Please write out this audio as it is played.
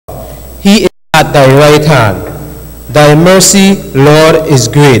He is at thy right hand. Thy mercy, Lord, is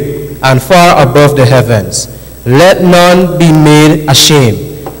great, and far above the heavens. Let none be made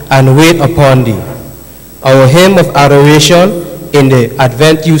ashamed, and wait upon thee. Our hymn of adoration in the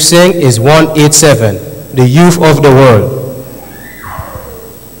Advent you sing is 187, The Youth of the World.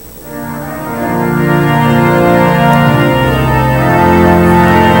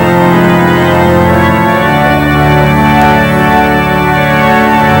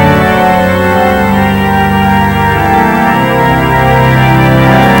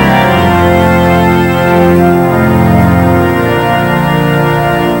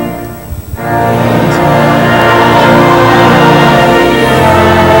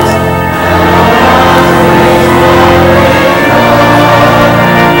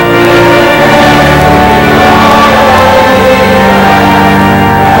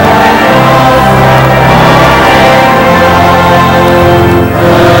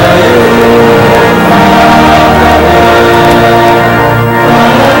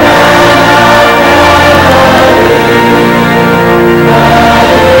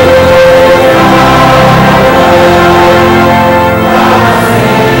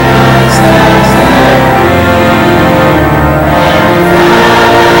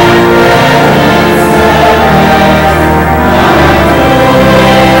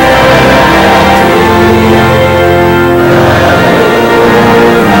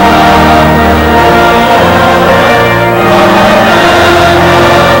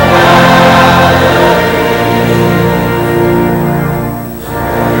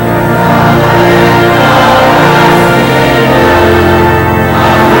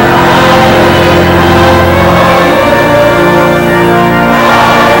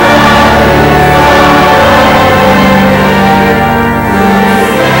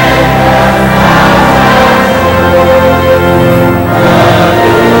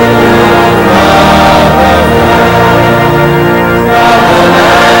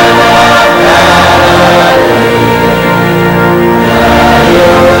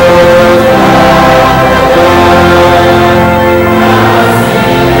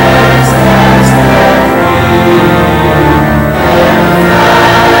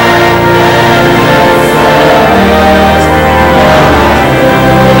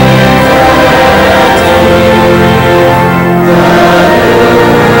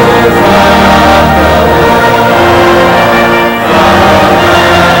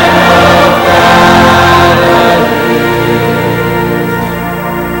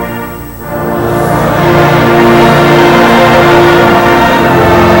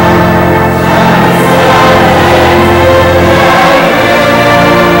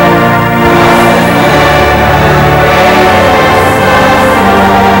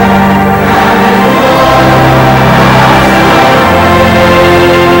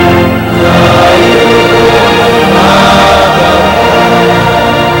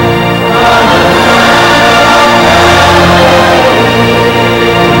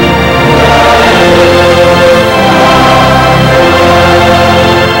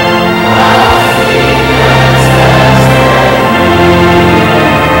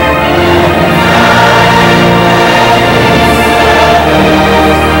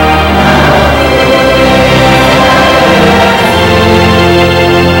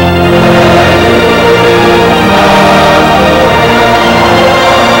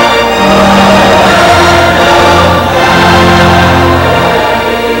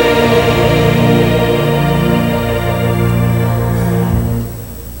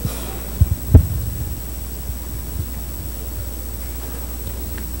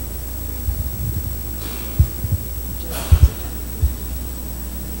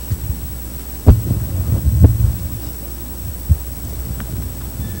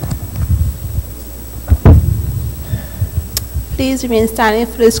 Please remain standing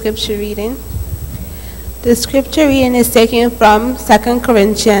for the scripture reading. The scripture reading is taken from 2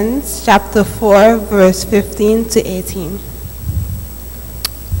 Corinthians chapter 4, verse 15 to 18.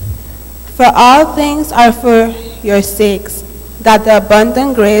 For all things are for your sakes, that the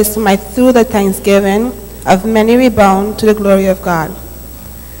abundant grace might through the thanksgiving of many rebound to the glory of God.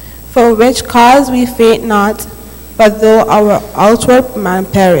 For which cause we faint not, but though our outward man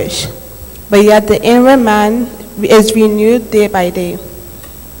perish, but yet the inward man is renewed day by day.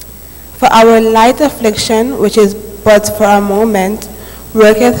 For our light affliction, which is but for a moment,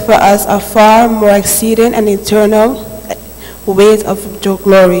 worketh for us a far more exceeding and eternal weight of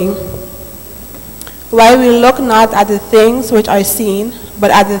glory. While we look not at the things which are seen,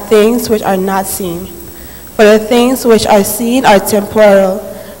 but at the things which are not seen. For the things which are seen are temporal,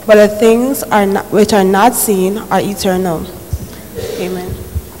 but the things which are not seen are eternal. Amen.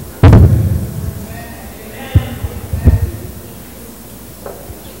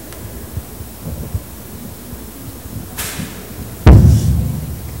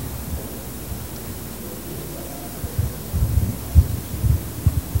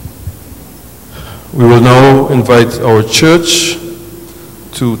 We will now invite our church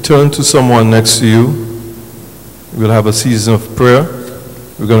to turn to someone next to you. We'll have a season of prayer.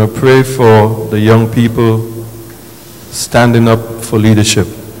 We're going to pray for the young people standing up for leadership.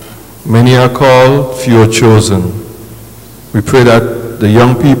 Many are called, few are chosen. We pray that the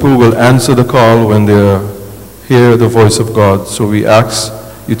young people will answer the call when they hear the voice of God. So we ask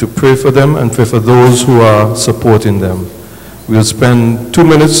you to pray for them and pray for those who are supporting them. We'll spend 2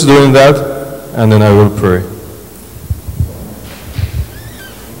 minutes doing that, and then I will pray.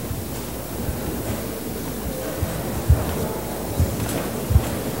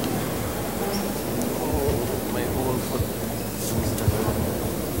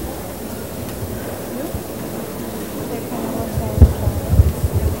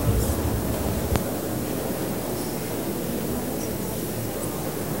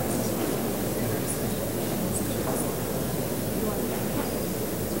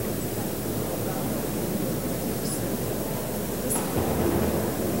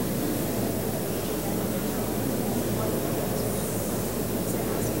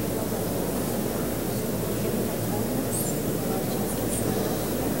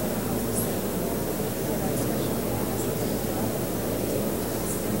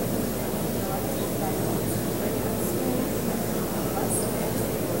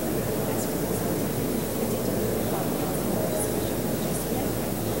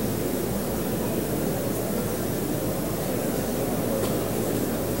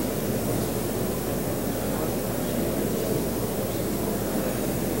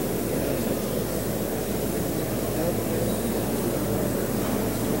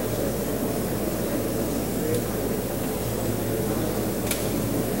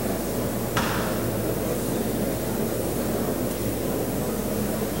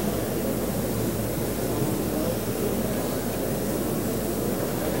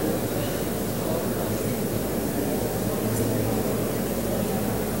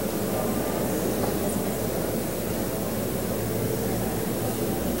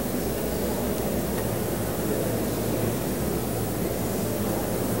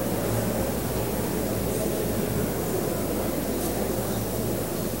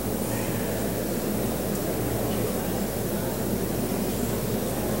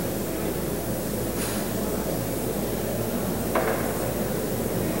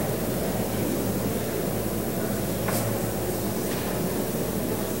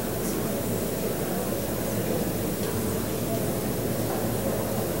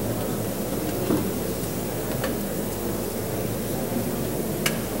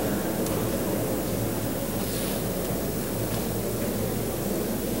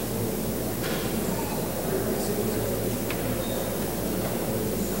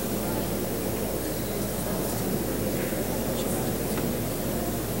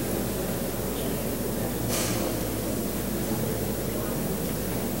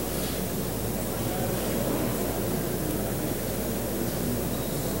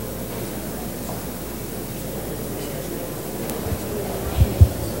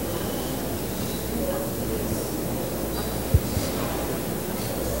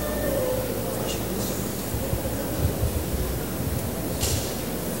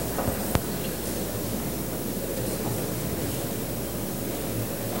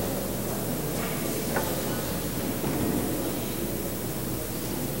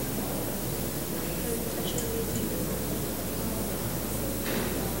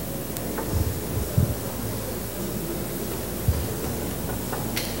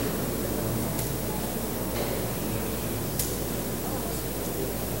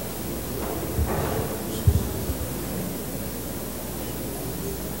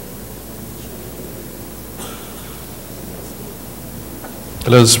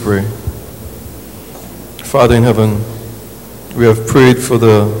 Let us pray. Father in heaven, we have prayed for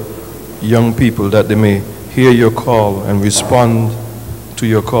the young people that they may hear your call and respond to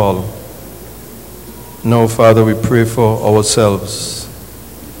your call. Now, Father, we pray for ourselves,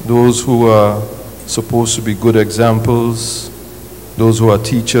 those who are supposed to be good examples, those who are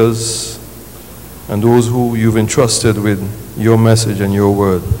teachers, and those who you've entrusted with your message and your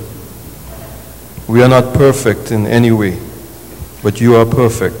word. We are not perfect in any way, but you are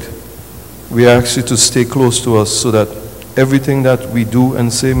perfect. We ask you to stay close to us so that everything that we do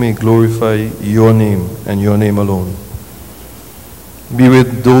and say may glorify your name and your name alone. Be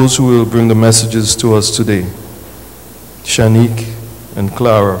with those who will bring the messages to us today. Shanique and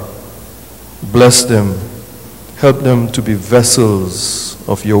Clara, bless them. Help them to be vessels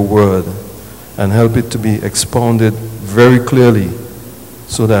of your word and help it to be expounded very clearly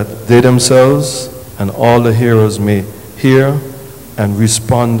so that they themselves and all the hearers may hear and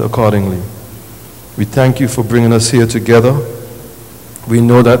respond accordingly. We thank you for bringing us here together. We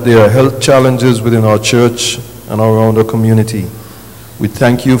know that there are health challenges within our church and around our community. We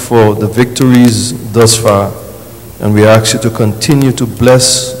thank you for the victories thus far, and we ask you to continue to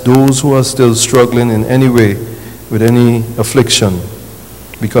bless those who are still struggling in any way with any affliction,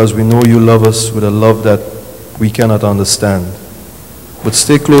 because we know you love us with a love that we cannot understand. But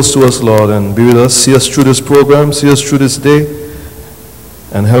stay close to us, Lord, and be with us. See us through this program, see us through this day,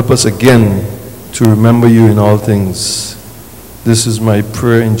 and help us again to remember you in all things. This is my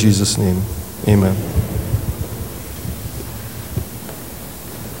prayer in Jesus' name. Amen.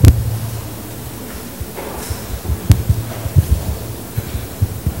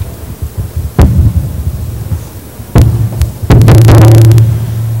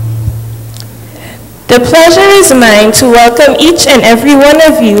 The pleasure is mine to welcome each and every one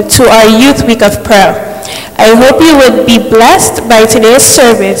of you to our Youth Week of Prayer. I hope you would be blessed by today's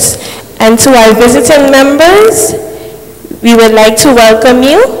service. And to our visiting members, we would like to welcome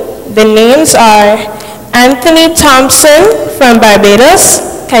you. The names are Anthony Thompson from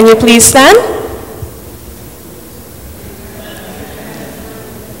Barbados. Can you please stand?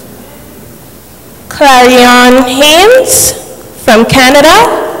 Clarion Haynes from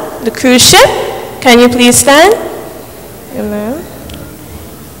Canada, the cruise ship. Can you please stand? Amen.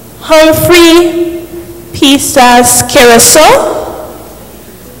 Humphrey Pistas Kiraso.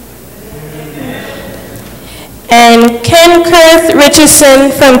 And Ken Kurth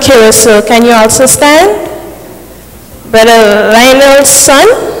Richardson from Curacao. Can you also stand? Brother Lionel's son.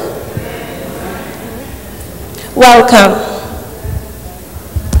 Welcome.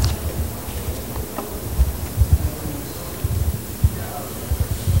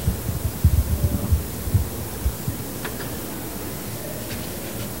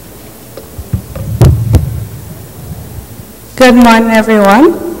 Good morning,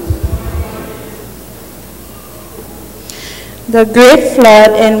 everyone. The Great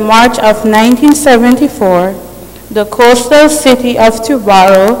Flood in March of 1974, the coastal city of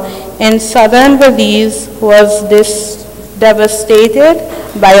Tubarão in southern Belize was devastated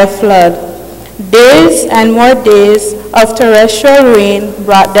by a flood. Days and more days of torrential rain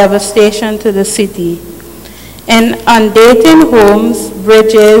brought devastation to the city, inundating homes,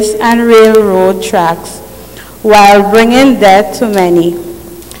 bridges, and railroad tracks, while bringing death to many.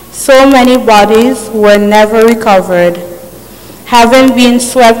 So many bodies were never recovered. Having been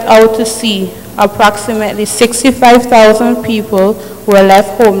swept out to sea, approximately 65,000 people were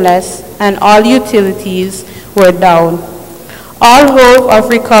left homeless and all utilities were down. All hope of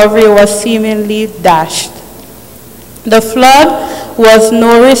recovery was seemingly dashed. The flood was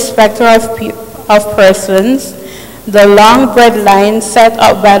no respecter of persons. The long bread line set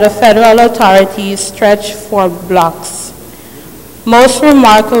up by the federal authorities stretched for blocks. Most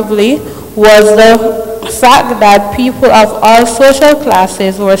remarkably was the fact that people of all social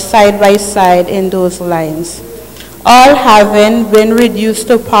classes were side by side in those lines, all having been reduced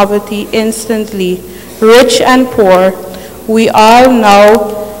to poverty instantly, rich and poor, we all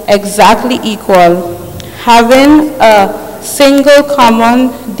now exactly equal, having a single common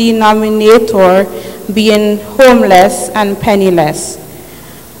denominator, being homeless and penniless.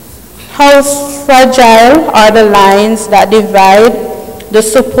 How fragile are the lines that divide the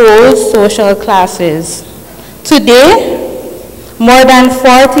supposed social classes. Today, more than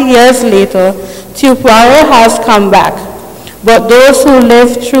 40 years later, Tubarão has come back, but those who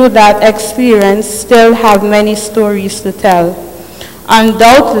lived through that experience still have many stories to tell.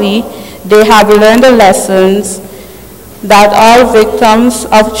 Undoubtedly, they have learned the lessons that all victims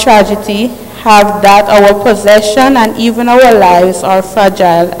of tragedy have, that our possession and even our lives are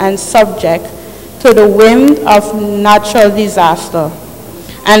fragile and subject to the whim of natural disaster,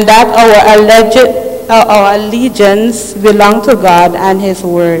 and that our allegiance belong to God and His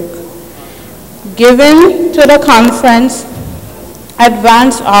Word. Giving to the conference,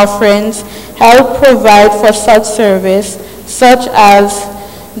 advance offerings help provide for such service, such as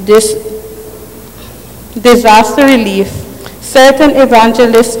this disaster relief. Certain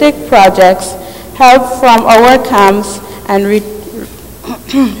evangelistic projects help from our camps and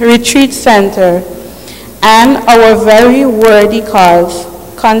retreat center, and our very worthy cause,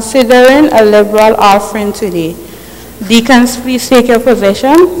 considering a liberal offering today. Deacons, please take your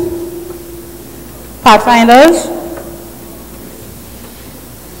position. Pathfinders.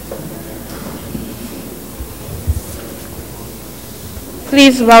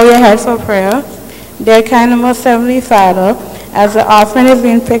 Please bow your heads for prayer. Dear kind and most heavenly Father, as the offering is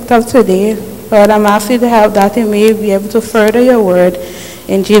being picked up today, Lord, I'm asking you to help that you may be able to further your word.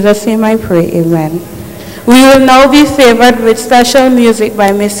 In Jesus' name I pray, amen. We will now be favored with special music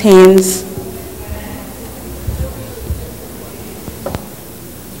by Miss Haynes.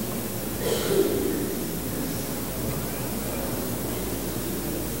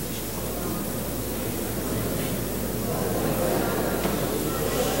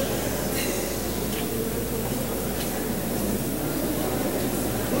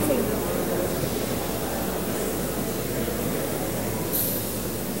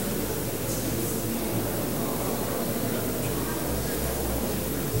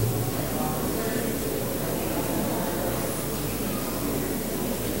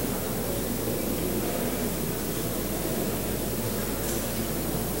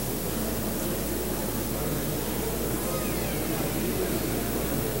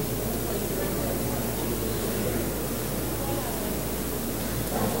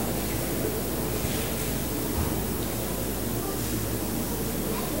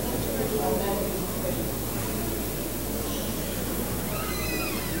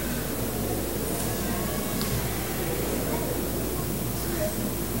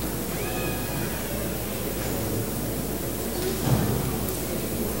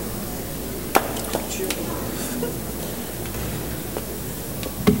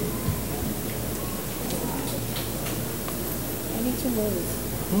 to move.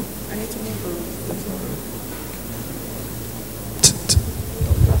 I need to move.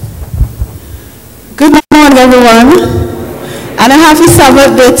 Good morning, everyone, and a happy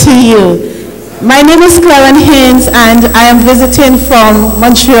Sabbath day to you. My name is Clara Haynes, and I am visiting from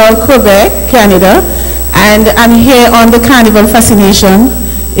Montreal, Quebec, Canada, and I'm here on the Carnival Fascination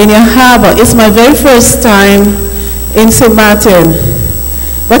in your harbor. It's my very first time in St. Martin.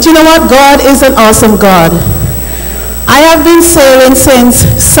 But you know what? God is an awesome God. I have been sailing since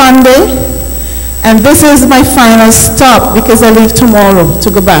Sunday, and this is my final stop because I leave tomorrow to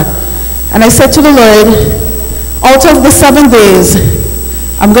go back. And I said to the Lord, out of the 7 days,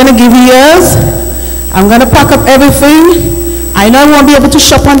 I'm going to give you yours. I'm going to pack up everything. I know I won't be able to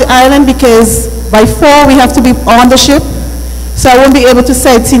shop on the island because by 4 we have to be on the ship. So I won't be able to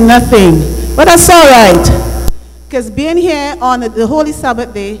sightsee nothing. But that's all right. Because being here on the Holy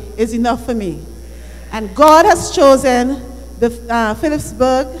Sabbath day is enough for me. And God has chosen the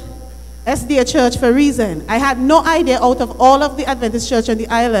Phillipsburg SDA Church for a reason. I had no idea out of all of the Adventist church on the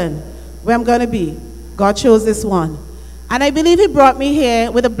island where I'm going to be. God chose this one. And I believe he brought me here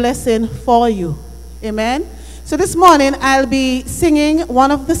with a blessing for you. Amen. So this morning I'll be singing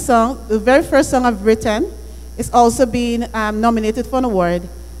one of the songs, the very first song I've written. It's also been nominated for an award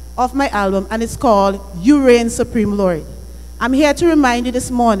of my album, and it's called You Reign Supreme, Lord. I'm here to remind you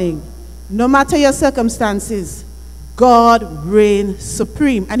this morning, no matter your circumstances, God reigns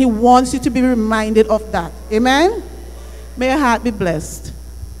supreme, and he wants you to be reminded of that. Amen. May your heart be blessed.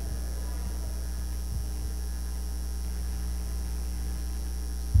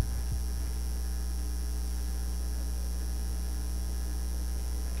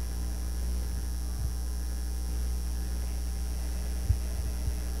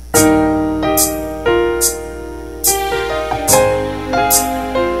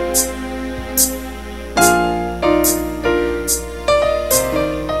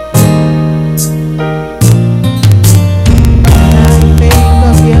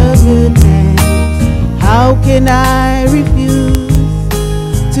 Can I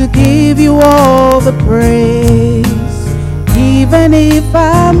refuse to give you all the praise? Even if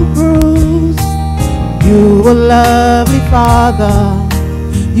I'm bruised, you a lovely Father.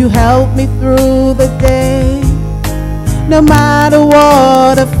 You help me through the day. No matter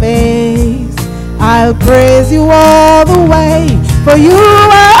what I face, I'll praise you all the way. For you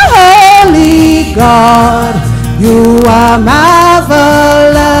are holy God, you are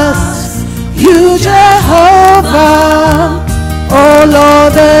marvelous. You Jehovah, oh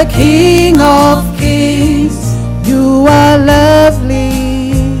Lord, the King of Kings, you are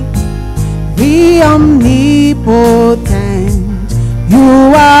lovely, the omnipotent,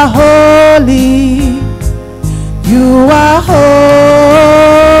 you are holy, you are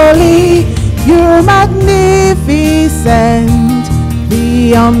holy, you're magnificent,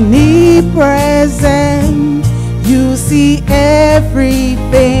 the omnipresent, you see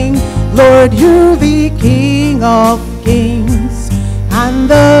everything. Lord, you're the King of Kings, and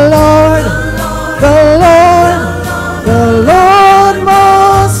the Lord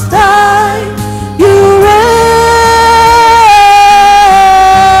Most High, you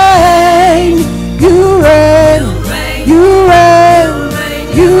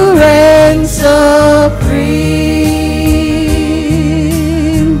reign supreme.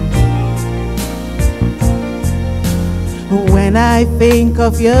 When I think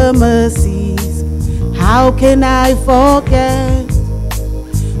of your mercies, how can I forget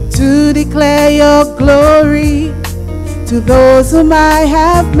to declare your glory to those whom I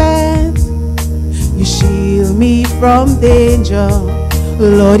have met? You shield me from danger,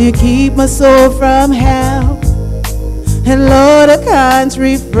 Lord, you keep my soul from hell. And Lord, I can't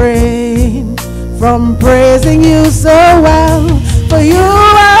refrain from praising you so well. For you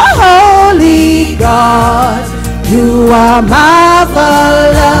are holy God, you are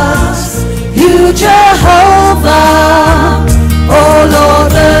marvelous, you Jehovah, oh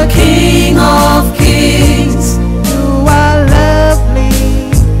Lord, the King of Kings, you are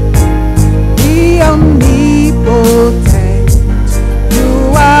lovely, the omnipotent,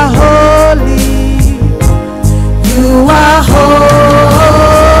 you are holy, you are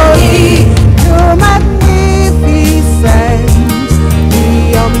holy, you're magnificent,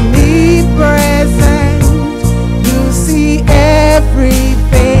 the omnipresent, you see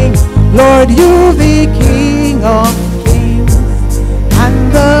everything. Lord, you're the King of Kings,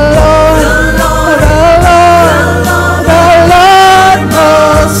 and the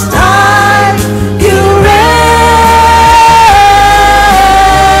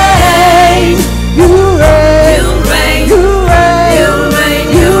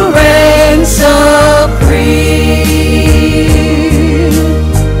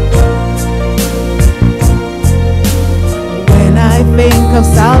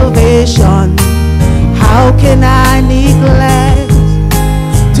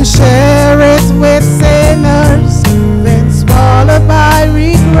share it with sinners, then swallowed by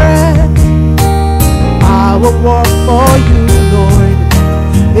regret. I will work for you, Lord.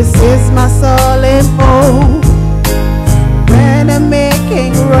 This is my solemn hope. When I'm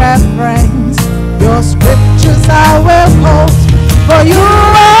making reference, your scriptures I will quote. For you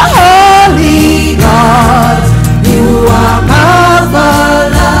are holy, God. You are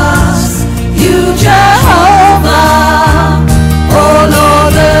marvelous. You Jehovah, oh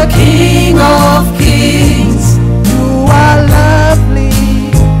Lord, the King of Kings. You are lovely,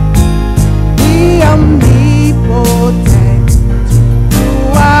 the omnipotent. You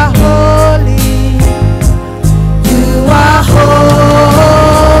are holy. You are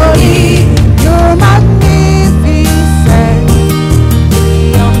holy. You're magnificent, the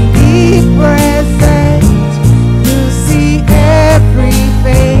omnipresent. You see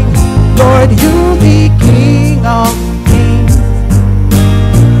everything. Lord, you the King of Kings.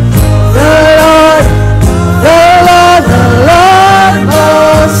 The Lord, the Lord, the Lord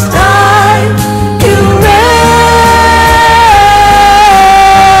Most High. You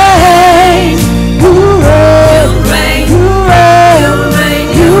reign, you reign, you reign,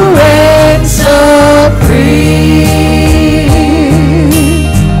 you reign supreme.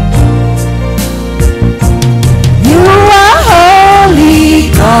 You are holy,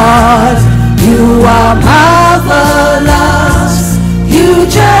 God. You are marvelous. You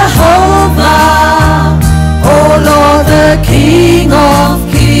Jehovah, oh Lord, the King of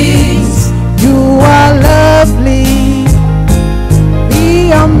Kings. You are lovely,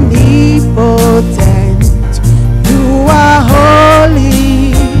 the omnipotent. You are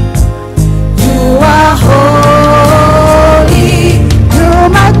holy. You are holy. You're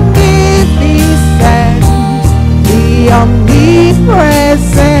magnificent, the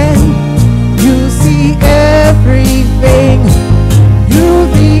omnipresent. You see everything. You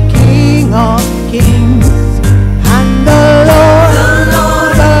the King of Kings. And the Lord,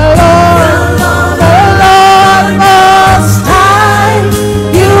 the Lord Most High.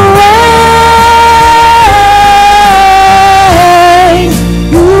 You reign,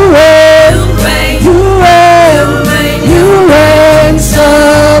 you reign, you reign, you reign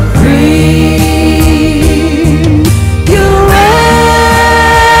supreme. You reign,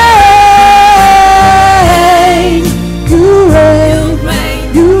 you reign,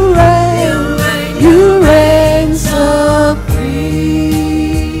 you reign, you reign supreme.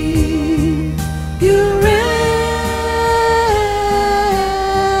 You reign,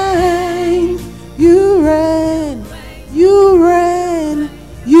 you reign, you reign,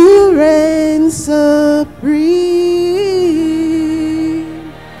 you reign supreme.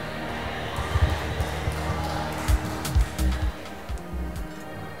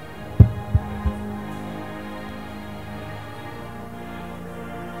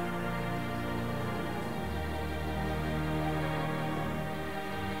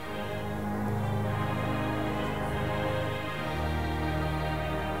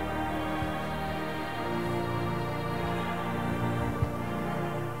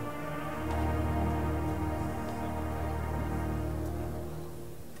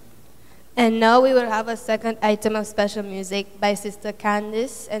 And now we will have a second item of special music by Sister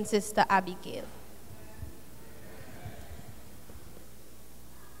Candice and Sister Abigail.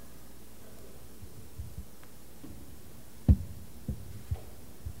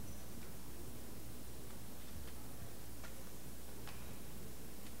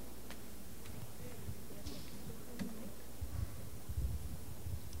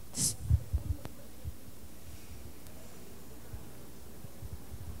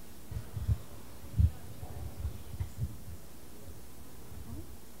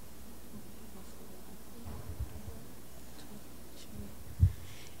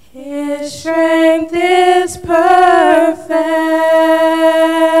 His strength is perfect,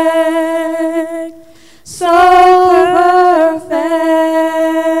 so perfect.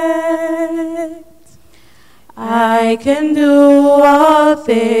 I can do all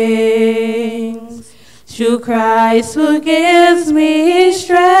things through Christ who gives me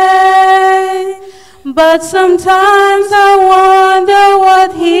strength. But sometimes I wonder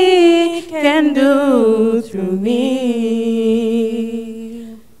what he can do through me.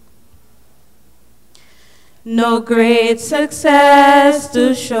 No great success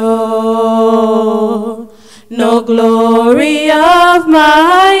to show, no glory of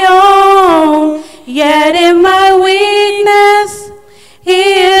my own, yet in my weakness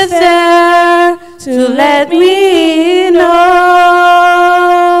he is there to let me know.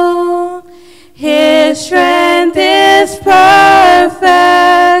 His strength is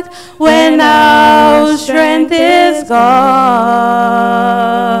perfect when our strength is gone.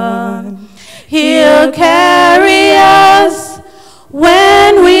 He'll carry us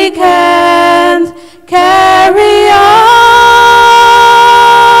when we can't carry on.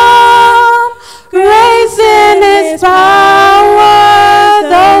 Grace in His power,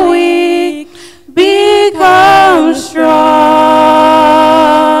 the weak become strong.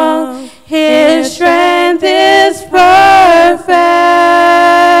 His strength is perfect.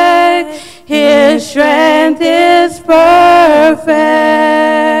 His strength is perfect.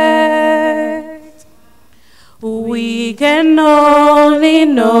 We can only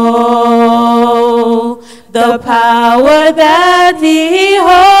know the power that He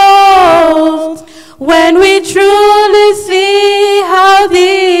holds when we truly see how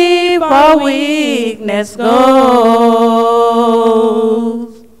deep our weakness goes.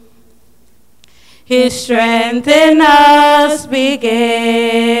 His strength in us begins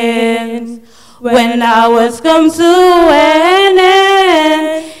when ours come to an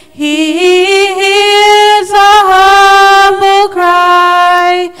end. He hears our humble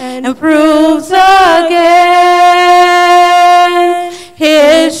cry and proves again.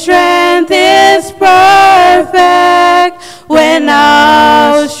 His strength is perfect when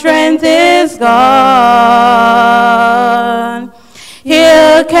our strength is gone.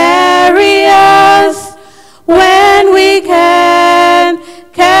 He'll carry us when we can't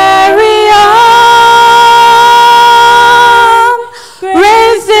carry on.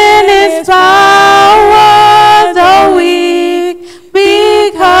 Grace in His power, the weak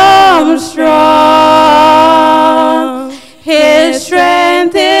become strong. His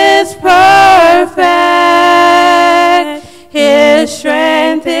strength is perfect. His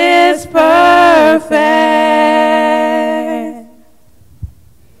strength is perfect.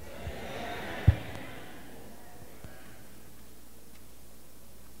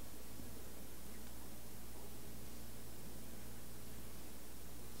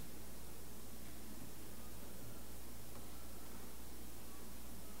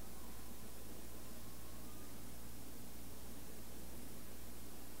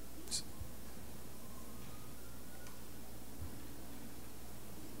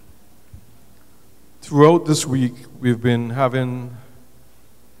 Throughout this week, we've been having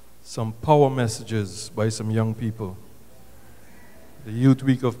some power messages by some young people. The Youth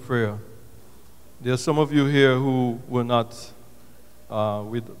Week of Prayer. There are some of you here who were not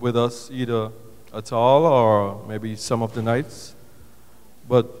with us either at all or maybe some of the nights.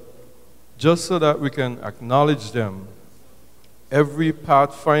 But just so that we can acknowledge them, every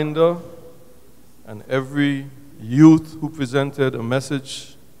Pathfinder and every youth who presented a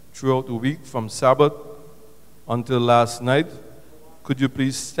message throughout the week from Sabbath until last night, could you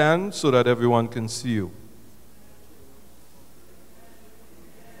please stand so that everyone can see you?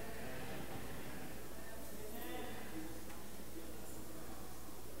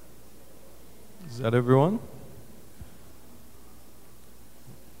 Is that everyone?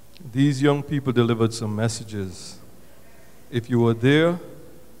 These young people delivered some messages. If you were there,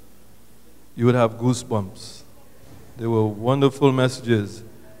 you would have goosebumps. They were wonderful messages.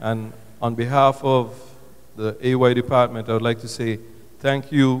 And on behalf of the AY department, I would like to say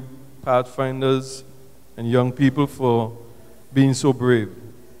thank you, Pathfinders and young people, for being so brave.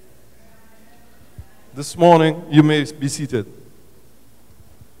 This morning, you may be seated.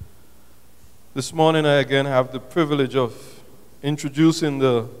 This morning, I again have the privilege of introducing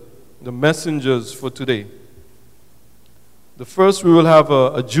the messengers for today. The first, we will have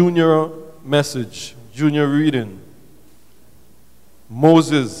a junior message, junior reading.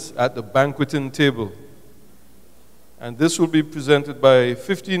 Moses at the banqueting table. And this will be presented by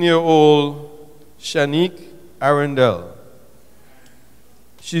 15-year-old Shanique Arundel.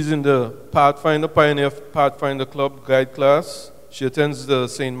 She's in the Pathfinder Pioneer Pathfinder Club guide class. She attends the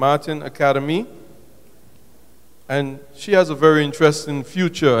St. Martin Academy. And she has a very interesting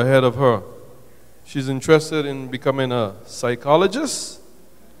future ahead of her. She's interested in becoming a psychologist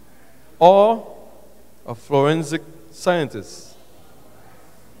or a forensic scientist.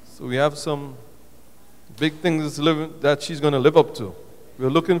 So we have some big things that she's going to live up to. We're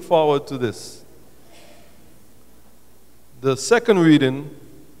looking forward to this. The second reading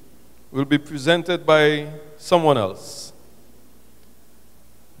will be presented by someone else.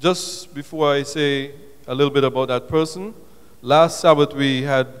 Just before I say a little bit about that person, last Sabbath we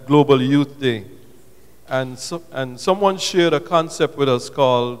had Global Youth Day. And someone shared a concept with us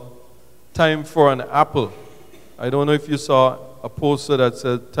called Time for an Apple. I don't know if you saw a poster that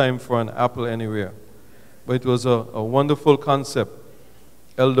said time for an apple anywhere. But it was a wonderful concept.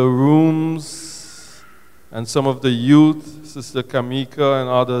 Elder Rooms and some of the youth, Sister Kamika and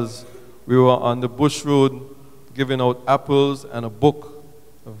others, we were on the Bush Road giving out apples and a book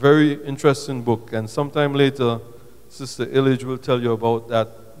A very interesting book, and sometime later, Sister Illage will tell you about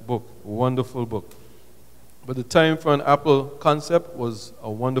that book, a wonderful book. But the time for an apple concept was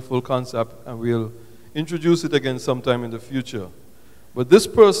a wonderful concept, and we'll introduce it again sometime in the future. But this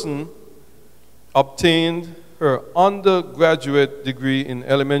person obtained her undergraduate degree in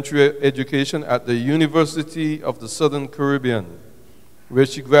elementary education at the University of the Southern Caribbean, where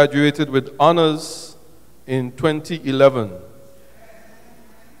she graduated with honors in 2011.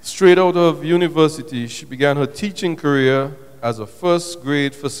 Straight out of university, she began her teaching career as a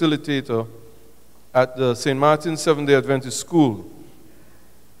first-grade facilitator at the St. Martin's Seventh-day Adventist School.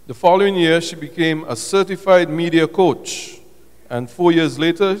 The following year, she became a certified media coach, and 4 years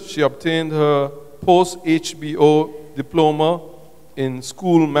later, she obtained her post-HBO diploma in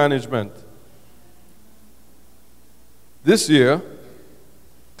school management. This year,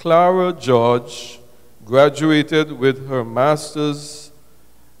 Clara George graduated with her master's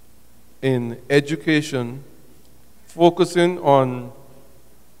in education, focusing on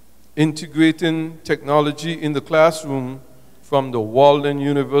integrating technology in the classroom from the Walden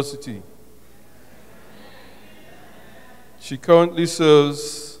University. She currently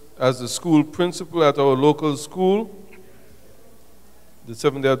serves as the school principal at our local school, the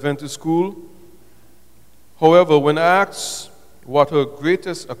Seventh-day Adventist School. However, when asked what was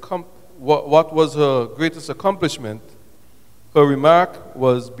her greatest accomplishment, her remark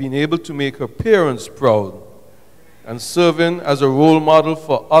was being able to make her parents proud and serving as a role model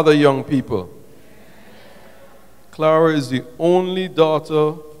for other young people. Clara is the only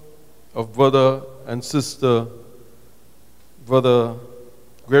daughter of brother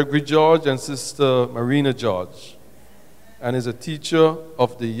Gregory George and sister Marina George, and is a teacher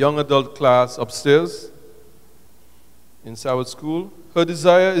of the young adult class upstairs in Sabbath School. Her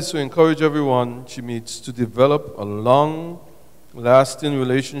desire is to encourage everyone she meets to develop a long-lasting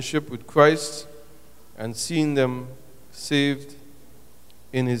relationship with Christ and seeing them saved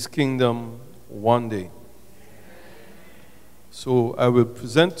in His kingdom one day. So I will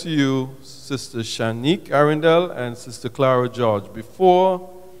present to you Sister Shanique Arundel and Sister Clara George. Before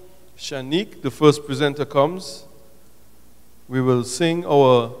Shanique, the first presenter, comes, we will sing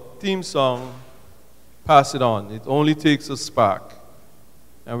our theme song, Pass It On. It only takes a spark.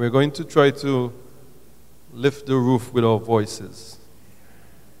 And we're going to try to lift the roof with our voices.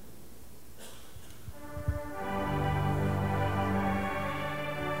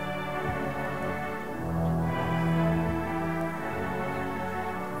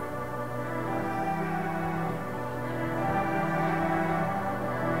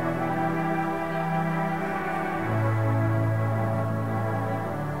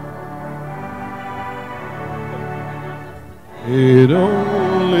 It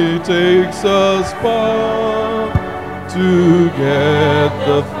only takes a spark to get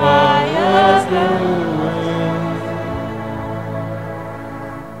the fire going.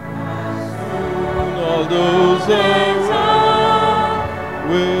 Soon all those around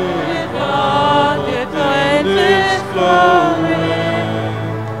will come, the tide is flowing.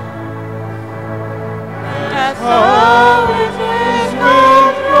 That's how it is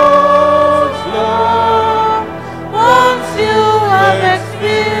with God's love. Once you have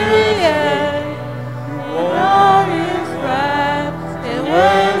experienced glorious wraps, it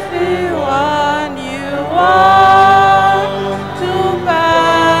will be one you want to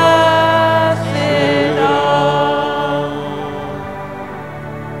pass it on.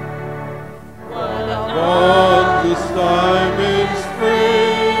 But this time in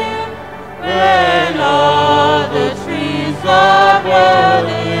spring, when all the trees are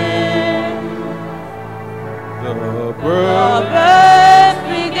budding, the birds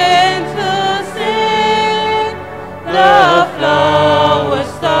begin to sing, the flowers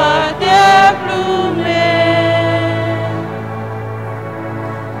start their blooming.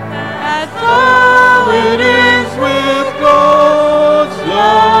 That's how it is with God's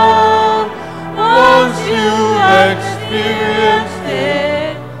love. Once you experienced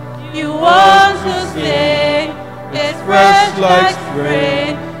it, you want to stay. It's fresh like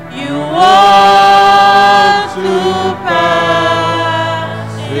spring. You want to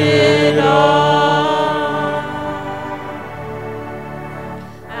pass it on.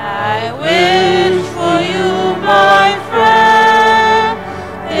 I wish for you, my friend,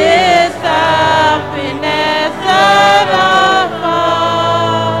 this happiness that I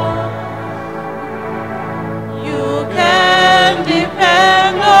found. You can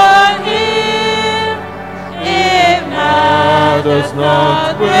depend on Him. It matters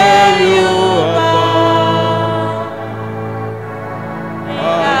not where you are bound. I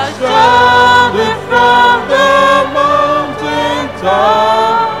shouted from the mountain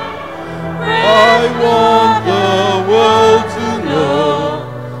top,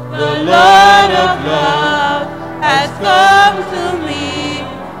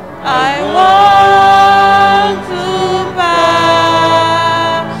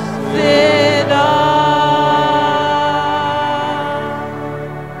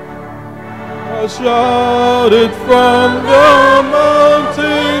 shouted from the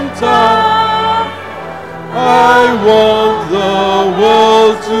mountain top, I want the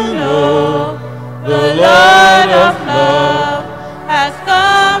world to know the Lord of love has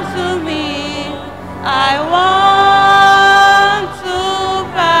come to me. I want to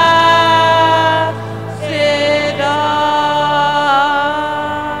pass it on.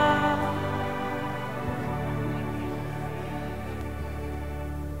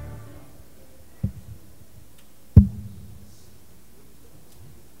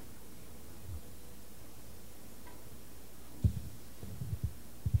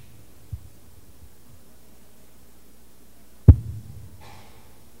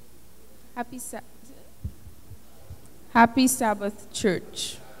 Happy Sabbath,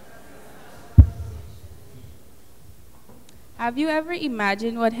 Church. Have you ever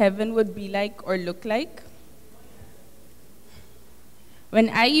imagined what heaven would be like or look like? When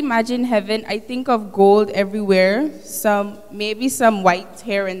I imagine heaven, I think of gold everywhere, maybe some white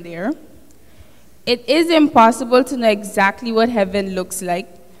here and there. It is impossible to know exactly what heaven looks like,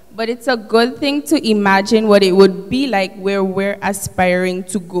 but it's a good thing to imagine what it would be like where we're aspiring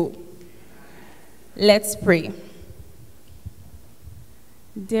to go. Let's pray.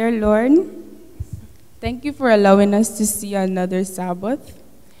 Dear Lord, thank you for allowing us to see another Sabbath.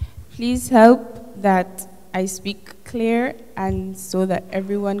 Please help that I speak clear and so that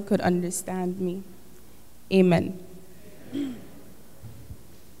everyone could understand me. Amen.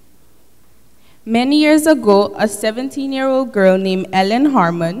 Many years ago, a 17-year-old girl named Ellen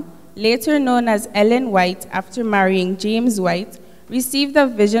Harmon, later known as Ellen White after marrying James White, received a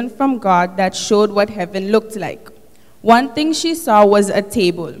vision from God that showed what heaven looked like. One thing she saw was a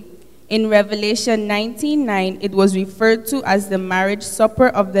table. In Revelation 19:9, it was referred to as the marriage supper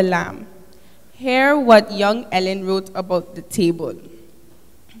of the Lamb. Hear what young Ellen wrote about the table.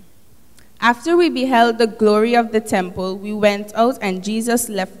 After we beheld the glory of the temple, we went out and Jesus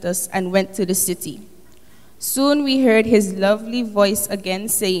left us and went to the city. Soon we heard his lovely voice again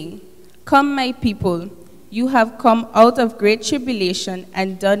saying, "Come, my people, you have come out of great tribulation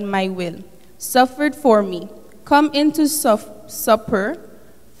and done my will, suffered for me. Come into supper,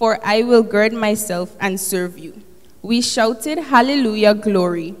 for I will gird myself and serve you." We shouted, "Hallelujah,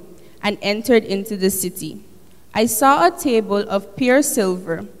 glory," and entered into the city. I saw a table of pure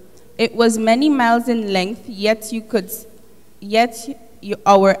silver. It was many miles in length, yet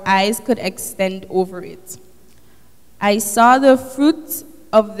our eyes could extend over it. I saw the fruit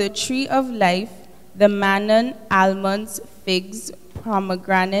of the tree of life, the manna, almonds, figs,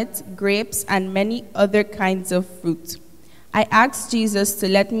 pomegranate, grapes, and many other kinds of fruit. I asked Jesus to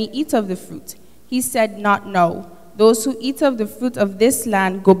let me eat of the fruit. He said, "Not now. Those who eat of the fruit of this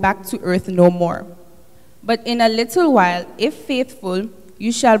land go back to earth no more. But in a little while, if faithful,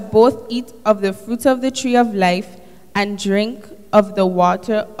 you shall both eat of the fruit of the tree of life and drink of the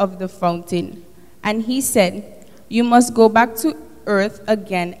water of the fountain." And he said, "You must go back to earth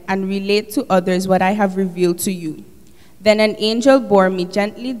again and relate to others what I have revealed to you." Then an angel bore me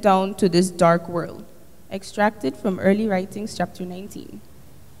gently down to this dark world. Extracted from Early Writings, chapter 19.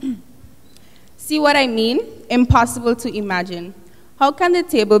 See what I mean? Impossible to imagine. How can the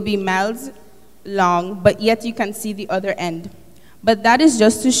table be miles long, but yet you can see the other end? But that is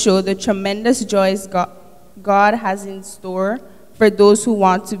just to show the tremendous joys God has in store for those who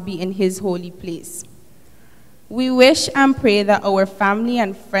want to be in his holy place. We wish and pray that our family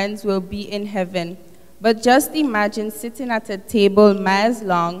and friends will be in heaven. But just imagine sitting at a table miles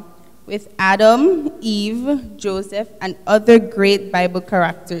long with Adam, Eve, Joseph, and other great Bible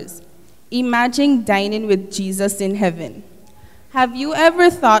characters. Imagine dining with Jesus in heaven. Have you ever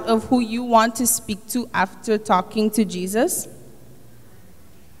thought of who you want to speak to after talking to Jesus?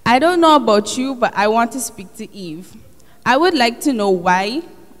 I don't know about you, but I want to speak to Eve. I would like to know why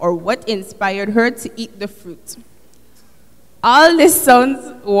or what inspired her to eat the fruit. All this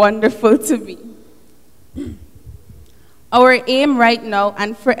sounds wonderful to me. Our aim right now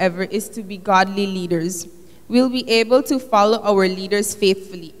and forever is to be godly leaders. We'll be able to follow our leaders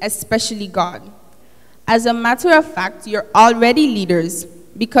faithfully, especially God. As a matter of fact, you're already leaders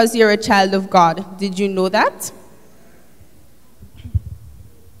because you're a child of God. Did you know that?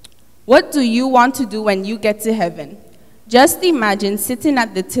 What do you want to do when you get to heaven? Just imagine sitting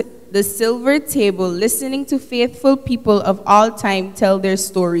at the silver table listening to faithful people of all time tell their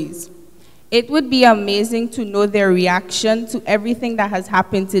stories. It would be amazing to know their reaction to everything that has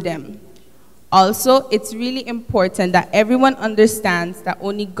happened to them. Also, it's really important that everyone understands that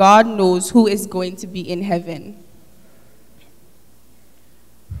only God knows who is going to be in heaven.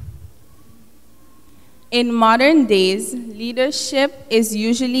 In modern days, leadership is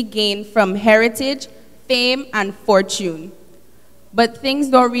usually gained from heritage, fame, and fortune. But things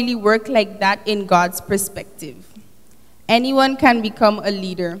don't really work like that in God's perspective. Anyone can become a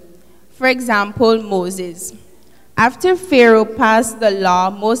leader. For example, Moses. After Pharaoh passed the law,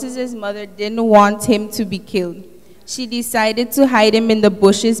 Moses' mother didn't want him to be killed. She decided to hide him in the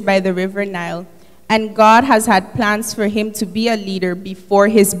bushes by the river Nile, and God has had plans for him to be a leader before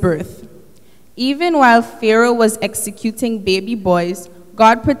his birth. Even while Pharaoh was executing baby boys,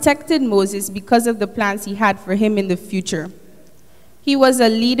 God protected Moses because of the plans he had for him in the future. He was a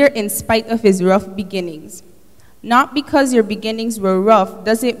leader in spite of his rough beginnings. Not because your beginnings were rough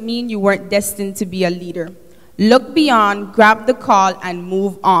does it mean you weren't destined to be a leader. Look beyond, grab the call, and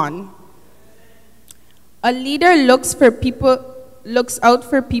move on. A leader looks out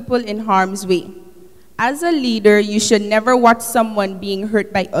for people in harm's way. As a leader, you should never watch someone being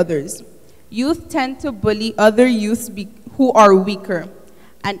hurt by others. Youth tend to bully other youths who are weaker.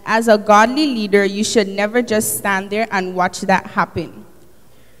 And as a godly leader, you should never just stand there and watch that happen.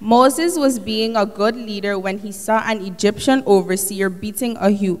 Moses was being a good leader when he saw an Egyptian overseer beating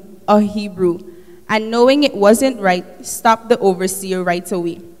a Hebrew, and knowing it wasn't right, stopped the overseer right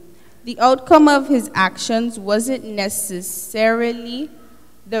away. The outcome of his actions wasn't necessarily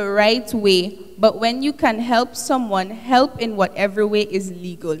the right way, but when you can help someone, help in whatever way is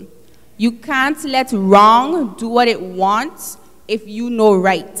legal. You can't let wrong do what it wants if you know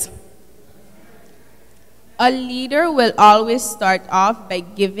right. A leader will always start off by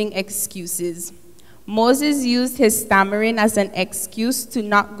giving excuses. Moses used his stammering as an excuse to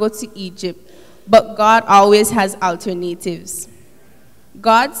not go to Egypt, but God always has alternatives.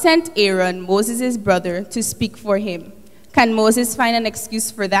 God sent Aaron, Moses' brother, to speak for him. Can Moses find an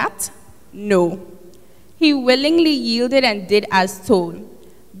excuse for that? No. He willingly yielded and did as told.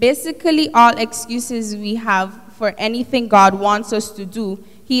 Basically, all excuses we have for anything God wants us to do,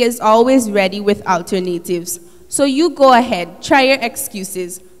 He is always ready with alternatives. So you go ahead, try your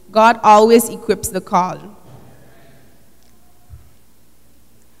excuses. God always equips the call.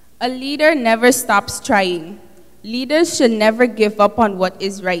 A leader never stops trying. Leaders should never give up on what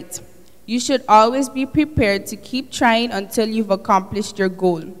is right. You should always be prepared to keep trying until you've accomplished your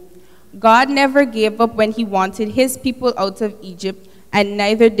goal. God never gave up when He wanted His people out of Egypt, and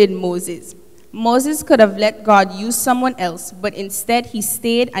neither did Moses. Moses could have let God use someone else, but instead he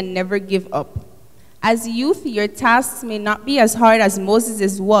stayed and never gave up. As youth, your tasks may not be as hard as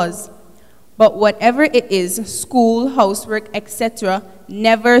Moses's was, but whatever it is, school, housework, etc.,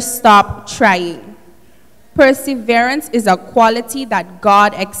 never stop trying. Perseverance is a quality that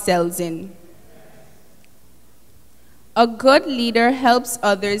God excels in. A good leader helps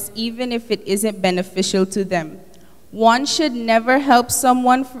others even if it isn't beneficial to them. One should never help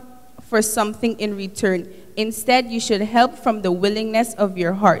someone for something in return. Instead, you should help from the willingness of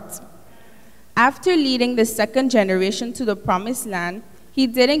your heart. After leading the second generation to the promised land, he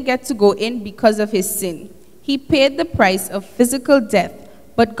didn't get to go in because of his sin. He paid the price of physical death,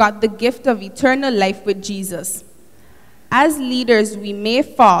 but got the gift of eternal life with Jesus. As leaders, we may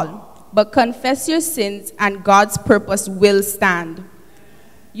fall, but confess your sins and God's purpose will stand.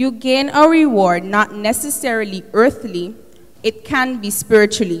 You gain a reward, not necessarily earthly, it can be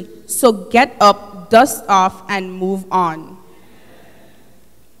spiritually. So get up, dust off, and move on.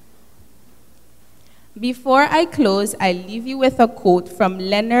 Before I close, I leave you with a quote from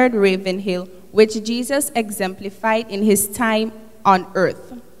Leonard Ravenhill, which Jesus exemplified in his time on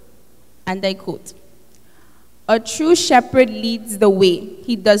earth. And I quote, "A true shepherd leads the way.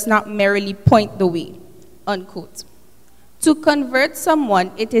 He does not merely point the way." Unquote. To convert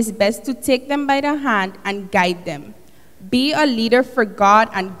someone, it is best to take them by the hand and guide them. Be a leader for God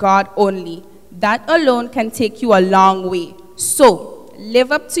and God only. That alone can take you a long way. So,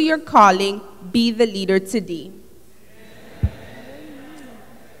 live up to your calling. Be the leader today.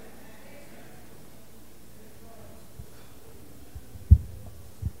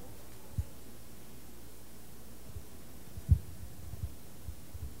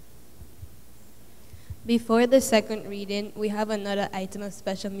 Before the second reading, we have another item of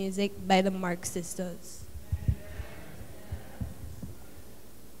special music by the Mark Sisters.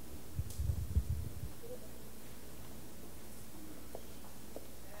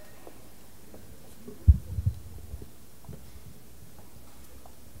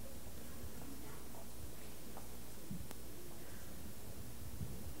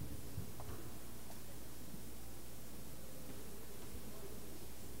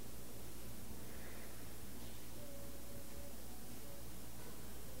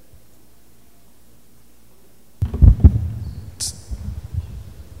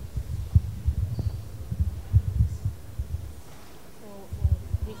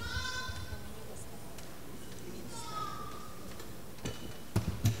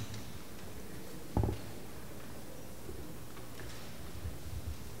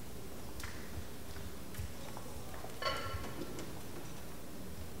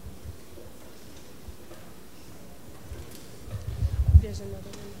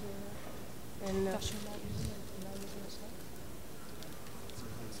 another one here. And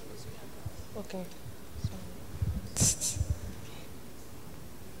okay.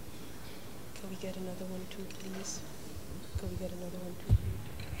 Can we get another one too, please? Can we get another one too?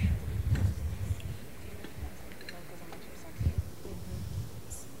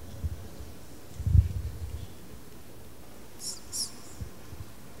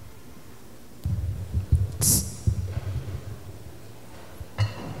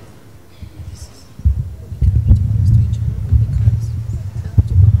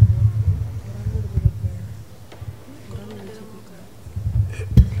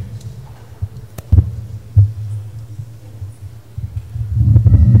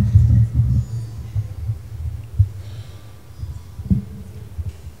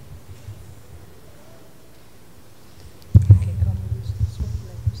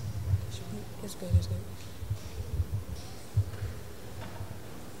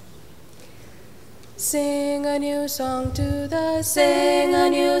 Sing a new song to the, sing a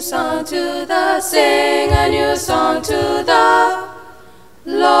new song to the, sing a new song to the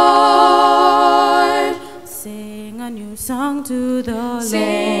Lord. Sing a new song to the Lord.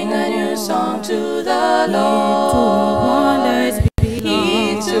 Sing a new song to the Lord.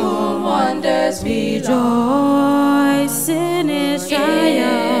 He to whom wonders belong. Rejoice in his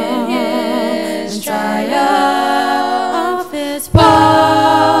triumph. In his triumph of his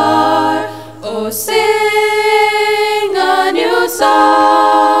power. Oh, sing a new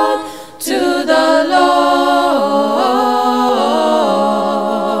song to the Lord.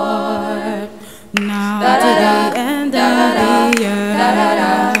 Now to the end of the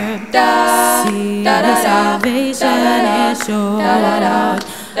earth, see the salvation is sure.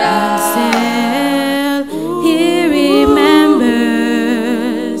 And still he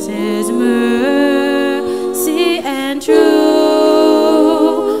remembers his mercy and truth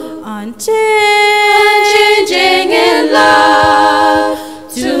unchanging in love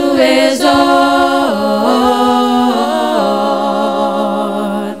to his own.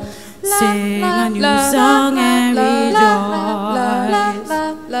 Sing a new song and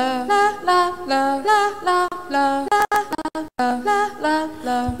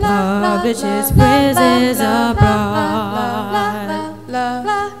publish his praises abroad.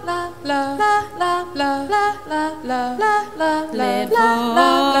 Let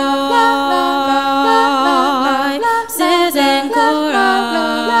voices and chorus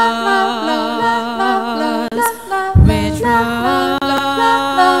which run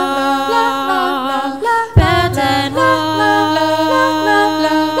band and horn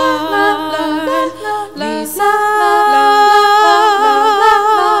resound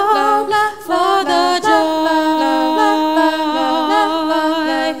for the joy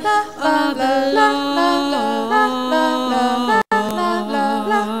of the Lord.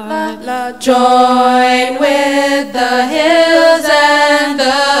 Join with the hills and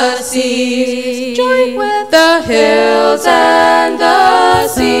the seas. Join with the hills and the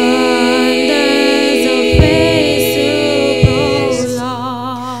seas.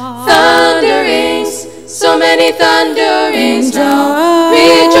 Thunderings, so many thunderings now.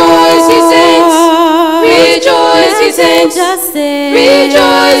 Rejoice, ye saints. Rejoice, ye saints.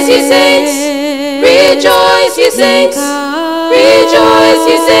 Rejoice, ye saints. Rejoice, ye saints. Rejoice,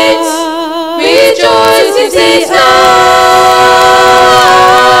 ye saints. Rejoice, ye saints, Lord.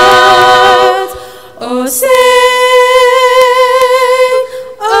 Oh, sing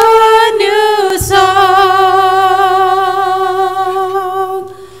a new song.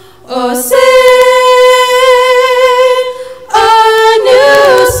 Oh, sing a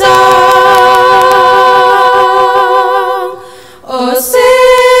new song. Oh, sing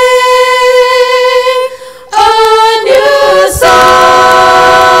a new song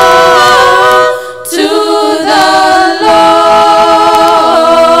to the Lord.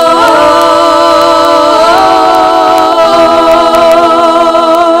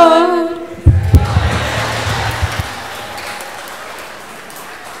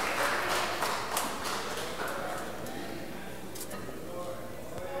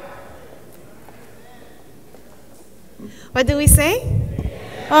 What do we say?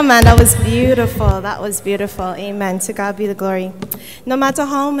 Oh man, that was beautiful. That was beautiful. Amen. To God be the glory. No matter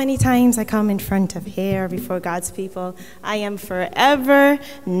how many times I come in front of here before God's people, I am forever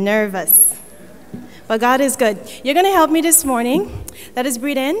nervous. But God is good. You're going to help me this morning. Let us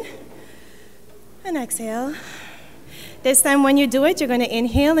breathe in and exhale. This time when you do it, you're going to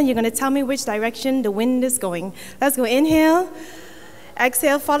inhale and you're going to tell me which direction the wind is going. Let's go. Inhale.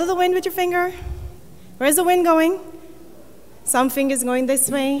 Exhale. Follow the wind with your finger. Where's the wind going? Some fingers going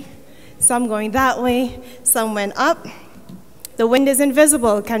this way, some going that way, some went up, The wind is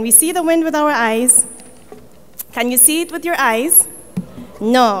invisible. Can we see the wind with our eyes? Can you see it with your eyes?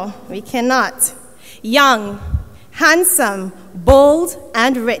 No, we cannot. Young, handsome, bold,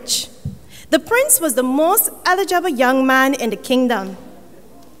 and rich. The prince was the most eligible young man in the kingdom.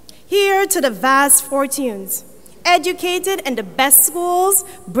 Heir to the vast fortunes, educated in the best schools,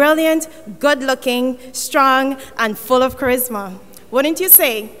 brilliant, good-looking, strong, and full of charisma. Wouldn't you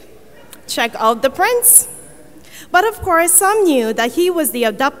say? Check out the prince. But of course, some knew that he was the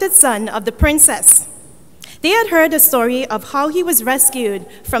adopted son of the princess. They had heard the story of how he was rescued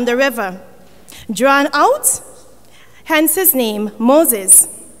from the river, drawn out, hence his name, Moses.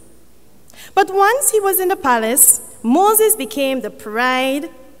 But once he was in the palace, Moses became the pride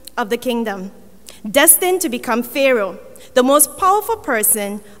of the kingdom, destined to become Pharaoh, the most powerful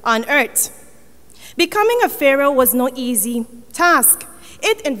person on earth. Becoming a Pharaoh was no easy task.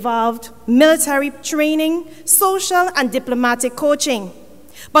 It involved military training, social and diplomatic coaching.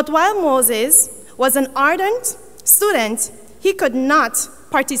 But while Moses was an ardent student, he could not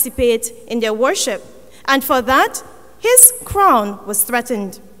participate in their worship, and for that, his crown was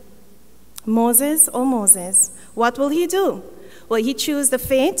threatened. Moses, oh Moses, what will he do? Will he choose the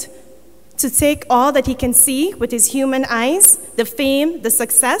fate to take all that he can see with his human eyes, the fame, the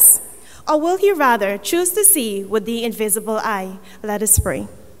success? Or will he rather choose to see with the invisible eye? Let us pray.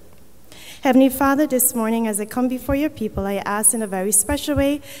 Heavenly Father, this morning as I come before your people, I ask in a very special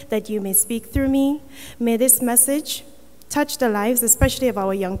way that you may speak through me. May this message touch the lives, especially of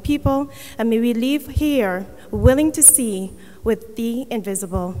our young people, and may we leave here willing to see with the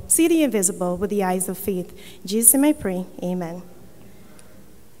invisible, see the invisible with the eyes of faith. In Jesus' name I pray, amen.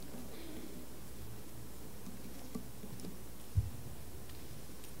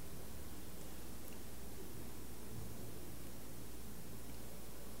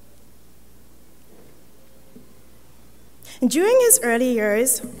 During his early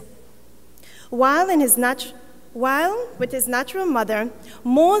years, while with his natural mother,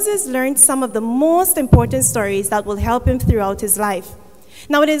 Moses learned some of the most important stories that will help him throughout his life.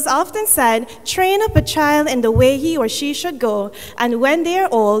 Now, it is often said, train up a child in the way he or she should go, and when they are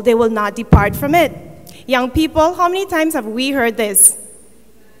old, they will not depart from it. Young people, how many times have we heard this?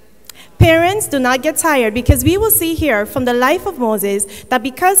 Parents, do not get tired, because we will see here from the life of Moses that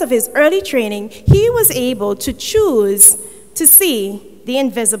because of his early training, he was able to choose to see the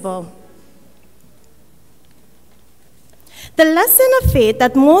invisible. The lesson of faith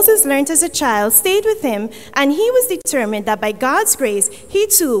that Moses learned as a child stayed with him, and he was determined that by God's grace, he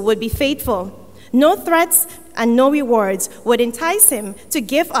too would be faithful. No threats and no rewards would entice him to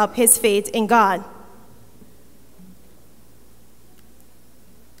give up his faith in God.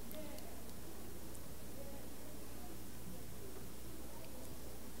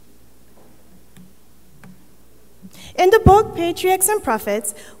 In the book Patriarchs and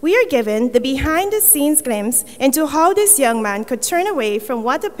Prophets, we are given the behind-the-scenes glimpse into how this young man could turn away from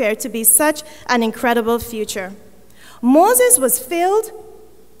what appeared to be such an incredible future. Moses was fitted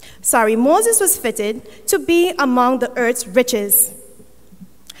to be among the earth's riches,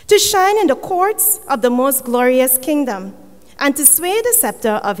 to shine in the courts of the most glorious kingdom, and to sway the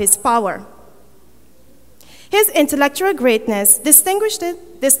scepter of his power. His intellectual greatness distinguished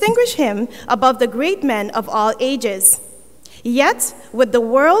him above the great men of all ages. Yet, with the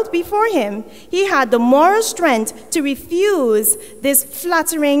world before him, he had the moral strength to refuse this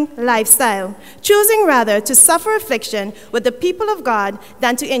flattering lifestyle, choosing rather to suffer affliction with the people of God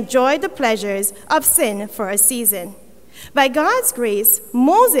than to enjoy the pleasures of sin for a season. By God's grace,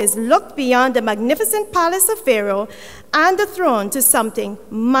 Moses looked beyond the magnificent palace of Pharaoh and the throne to something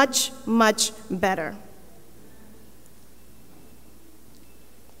much, much better.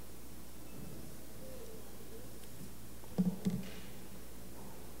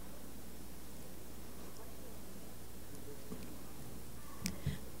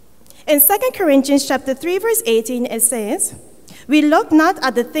 In 2 Corinthians chapter 3, verse 18, it says, "We look not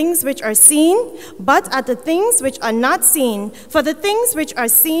at the things which are seen, but at the things which are not seen. For the things which are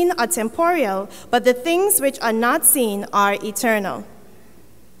seen are temporal, but the things which are not seen are eternal."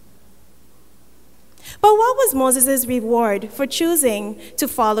 But what was Moses' reward for choosing to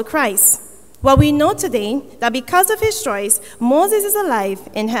follow Christ? Well, we know today that because of his choice, Moses is alive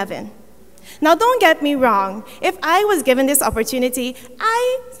in heaven. Now, don't get me wrong. If I was given this opportunity,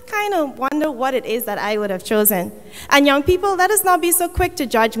 I kind of wonder what it is that I would have chosen. And young people, let us not be so quick to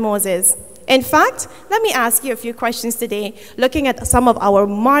judge Moses. In fact, let me ask you a few questions today, looking at some of our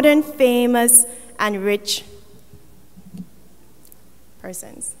modern, famous, and rich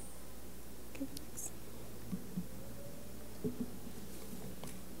persons.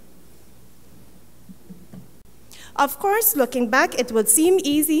 Of course, looking back, it would seem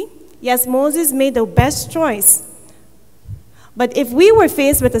easy. Yes, Moses made the best choice. But if we were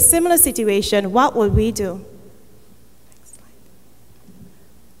faced with a similar situation, what would we do? Next slide.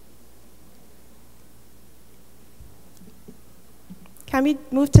 Can we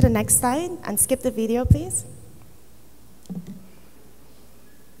move to the next slide and skip the video, please?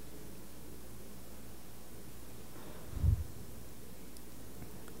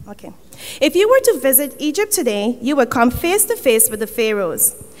 Okay. If you were to visit Egypt today, you would come face to face with the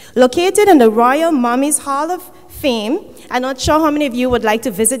pharaohs. Located in the Royal Mummies Hall of Fame, I'm not sure how many of you would like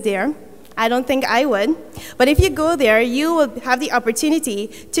to visit there. I don't think I would. But if you go there, you will have the opportunity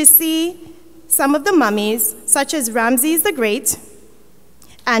to see some of the mummies, such as Ramses the Great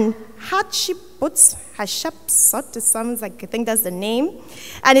and Hatshepsut, it sounds like, I think that's the name,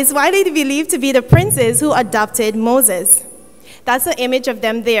 and it's widely believed to be the princes who adopted Moses. That's an image of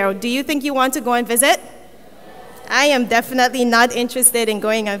them there. Do you think you want to go and visit? I am definitely not interested in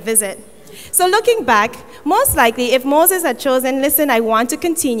going and visit. So looking back, most likely if Moses had chosen, listen, I want to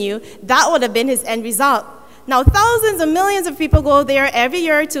continue, that would have been his end result. Now thousands and millions of people go there every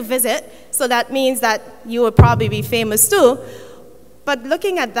year to visit, so that means that you would probably be famous too. But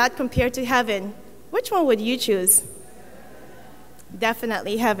looking at that compared to heaven, which one would you choose?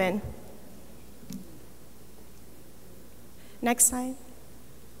 Definitely heaven. Next slide.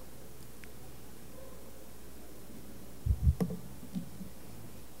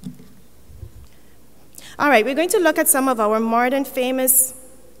 All right, we're going to look at some of our modern famous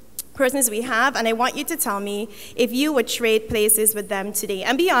persons we have, and I want you to tell me if you would trade places with them today.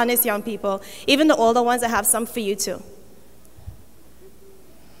 And be honest, young people, even the older ones, I have some for you too.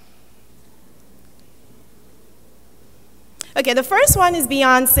 Okay, the first one is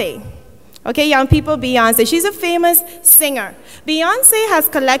Beyonce. Okay, young people, Beyonce. She's a famous singer. Beyonce has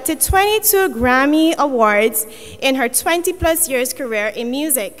collected 22 Grammy Awards in her 20-plus years career in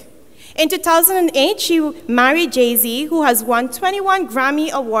music. In 2008, she married Jay-Z, who has won 21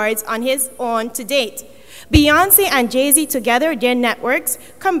 Grammy Awards on his own to date. Beyonce and Jay-Z together, their networks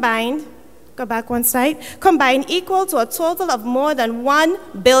combined, go back one slide, combined equal to a total of more than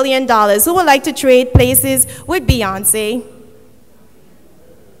 $1 billion. Who would like to trade places with Beyonce?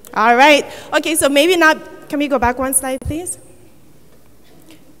 All right. Okay, so maybe not. Can we go back one slide, please?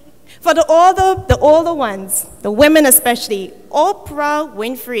 For the older ones, the women especially, Oprah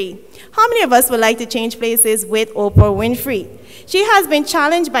Winfrey. How many of us would like to change places with Oprah Winfrey? She has been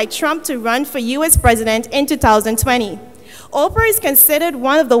challenged by Trump to run for U.S. president in 2020. Oprah is considered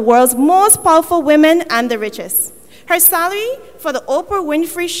one of the world's most powerful women and the richest. Her salary for the Oprah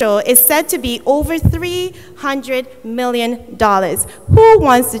Winfrey Show is said to be over $300 million. Who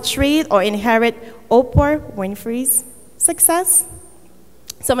wants to trade or inherit Oprah Winfrey's success?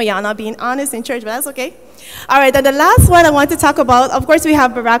 Some of y'all not being honest in church, but that's okay. All right, and the last one I want to talk about, of course, we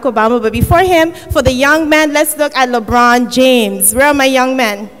have Barack Obama, but before him, for the young men, let's look at LeBron James. Where are my young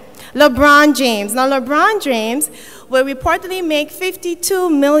men? LeBron James. Now, LeBron James will reportedly make $52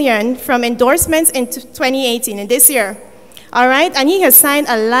 million from endorsements in 2018, in this year. All right, and he has signed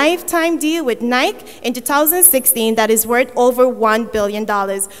a lifetime deal with Nike in 2016 that is worth over $1 billion.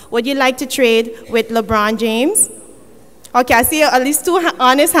 Would you like to trade with LeBron James? Okay, I see at least two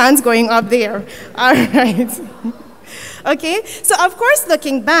honest hands going up there. All right. Okay, so of course,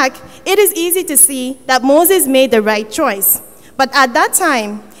 looking back, it is easy to see that Moses made the right choice. But at that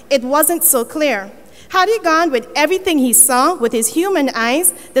time, it wasn't so clear. Had he gone with everything he saw with his human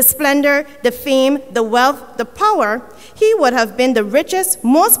eyes, the splendor, the fame, the wealth, the power, he would have been the richest,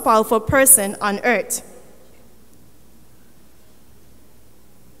 most powerful person on earth.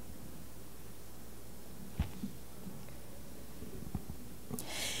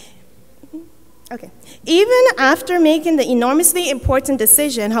 Okay. Even after making the enormously important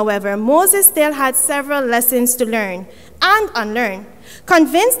decision, however, Moses still had several lessons to learn and unlearn.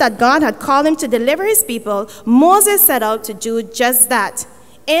 Convinced that God had called him to deliver his people, Moses set out to do just that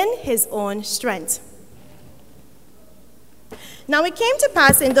in his own strength. Now it came to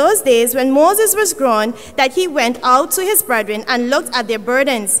pass in those days when Moses was grown that he went out to his brethren and looked at their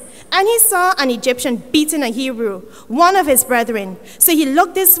burdens. And he saw an Egyptian beating a Hebrew, one of his brethren. So he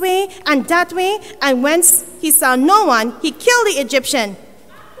looked this way and that way, and when he saw no one, he killed the Egyptian.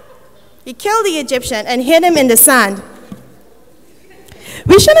 He killed the Egyptian and hid him in the sand.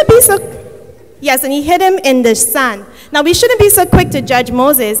 We shouldn't be so... Yes, and he hid him in the sand. Now, we shouldn't be so quick to judge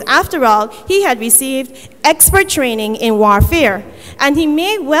Moses. After all, he had received expert training in warfare, and he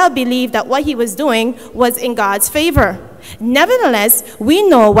may well believe that what he was doing was in God's favor. Nevertheless, we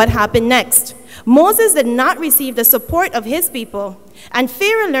know what happened next. Moses did not receive the support of his people. And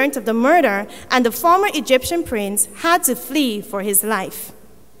Pharaoh learned of the murder, and the former Egyptian prince had to flee for his life.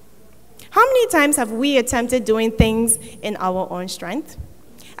 How many times have we attempted doing things in our own strength?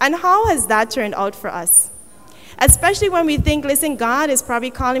 And how has that turned out for us? Especially when we think, listen, God is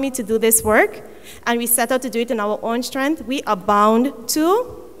probably calling me to do this work, and we set out to do it in our own strength, we are bound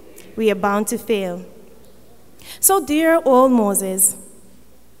to fail. So dear old Moses,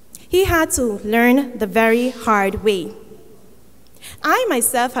 he had to learn the very hard way. I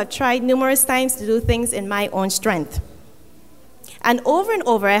myself have tried numerous times to do things in my own strength. And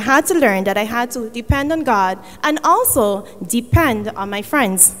over, I had to learn that I had to depend on God and also depend on my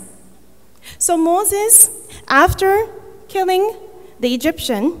friends. So Moses, after killing the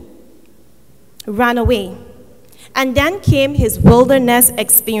Egyptian, ran away. And then came his wilderness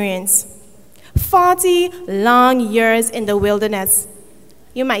experience. 40 long years in the wilderness.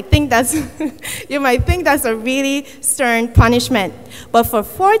 You might think that's a really stern punishment. But for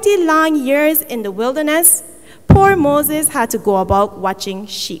 40 long years in the wilderness, poor Moses had to go about watching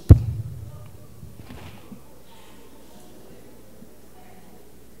sheep.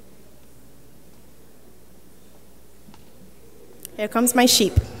 Here comes my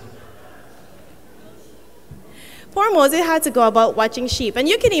sheep. Poor Moses had to go about watching sheep. And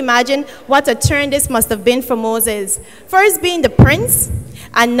you can imagine what a turn this must have been for Moses. First being the prince,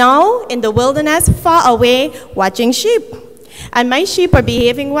 and now in the wilderness, far away, watching sheep. And my sheep are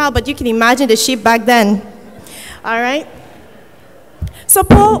behaving well, but you can imagine the sheep back then. All right? So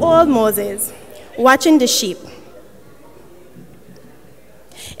poor old Moses, watching the sheep.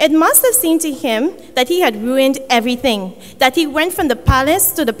 It must have seemed to him that he had ruined everything, that he went from the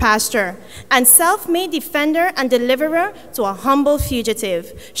palace to the pasture, and self-made defender and deliverer to a humble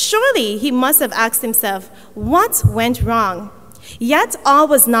fugitive. Surely he must have asked himself, what went wrong? Yet all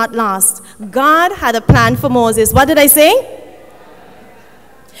was not lost. God had a plan for Moses. What did I say?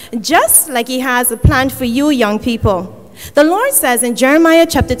 Just like he has a plan for you, young people. The Lord says in Jeremiah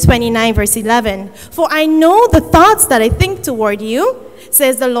chapter 29, verse 11, "For I know the thoughts that I think toward you,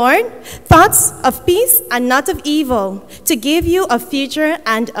 says the Lord, thoughts of peace and not of evil, to give you a future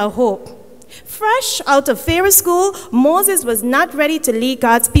and a hope." Fresh out of Pharaoh's school, Moses was not ready to lead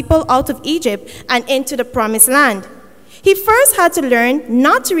God's people out of Egypt and into the promised land. He first had to learn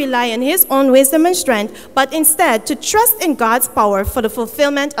not to rely on his own wisdom and strength, but instead to trust in God's power for the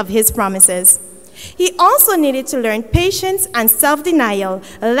fulfillment of his promises. He also needed to learn patience and self-denial,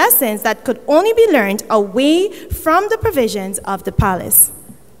 lessons that could only be learned away from the provisions of the palace.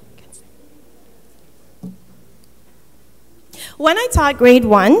 When I taught grade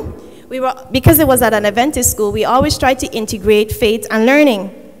 1, because it was at an Adventist school, we always tried to integrate faith and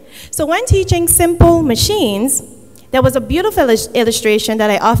learning. So when teaching simple machines, there was a beautiful illustration that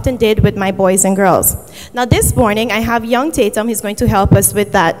I often did with my boys and girls. Now this morning, I have young Tatum who's going to help us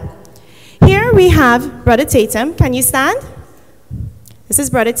with that. Here we have Brother Tatum. Can you stand? This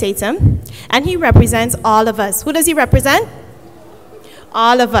is Brother Tatum, and he represents all of us. Who does he represent?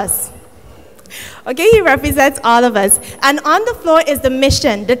 All of us. Okay, he represents all of us. And on the floor is the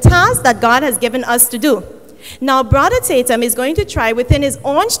mission, the task that God has given us to do. Now, Brother Tatum is going to try within his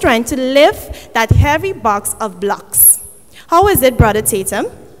own strength to lift that heavy box of blocks. How is it, Brother Tatum?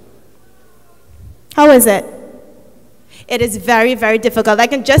 How is it? It is very, very difficult. I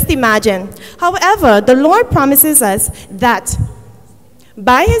can just imagine. However, the Lord promises us that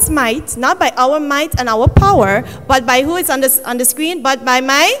by his might, not by our might and our power, but by who is on the screen, but by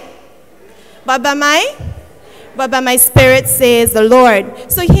my spirit, says the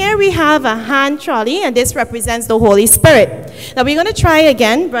Lord. So here we have a hand trolley, and this represents the Holy Spirit. Now we're going to try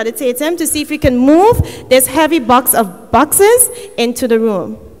again, Brother Tatum, to see if we can move this heavy box of boxes into the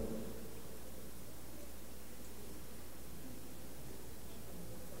room.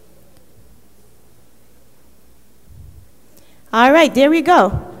 All right, there we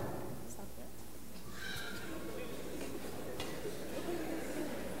go.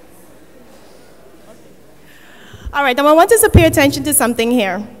 All right, now I want us to pay attention to something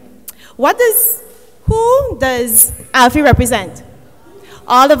here. Who does Alfie represent?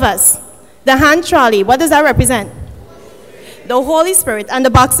 All of us. The hand trolley, what does that represent? The Holy Spirit. And the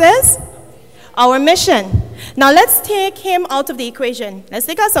boxes? Our mission. Now let's take him out of the equation. Let's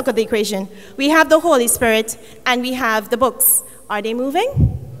take us out of the equation. We have the Holy Spirit and we have the books. Are they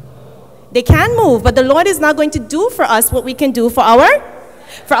moving? They can move, but the Lord is not going to do for us what we can do for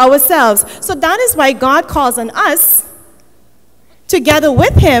ourselves. So that is why God calls on us, together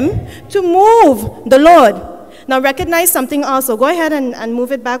with him, to move the Lord. Now recognize something also. Go ahead and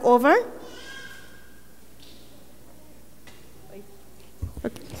move it back over.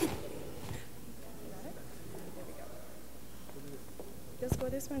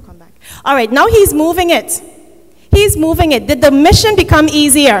 this one? Come back. All right, now he's moving it. He's moving it. Did the mission become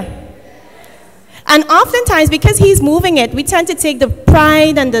easier? And oftentimes, because he's moving it, we tend to take the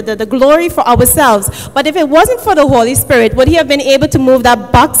pride and the glory for ourselves. But if it wasn't for the Holy Spirit, would he have been able to move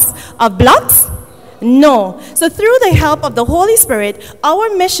that box of blocks? No. So through the help of the Holy Spirit,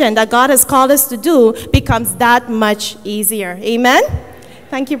 our mission that God has called us to do becomes that much easier. Amen?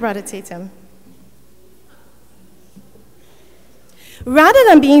 Thank you, Brother Tatum. Rather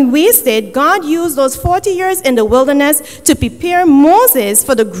than being wasted, God used those 40 years in the wilderness to prepare Moses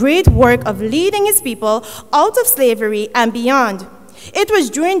for the great work of leading his people out of slavery and beyond. It was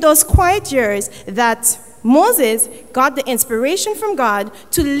during those quiet years that Moses got the inspiration from God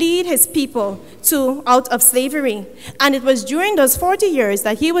to lead his people out of slavery. And it was during those 40 years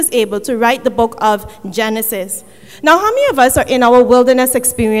that he was able to write the book of Genesis. Now, how many of us are in our wilderness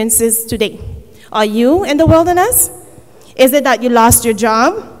experiences today? Are you in the wilderness? Is it that you lost your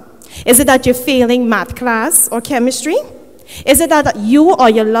job? Is it that you're failing math class or chemistry? Is it that you or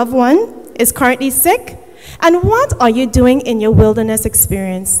your loved one is currently sick? And what are you doing in your wilderness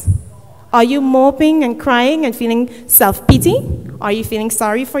experience? Are you moping and crying and feeling self-pity? Are you feeling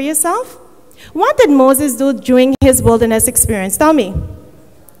sorry for yourself? What did Moses do during his wilderness experience? Tell me.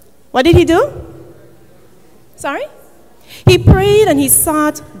 What did he do? Sorry? He prayed and he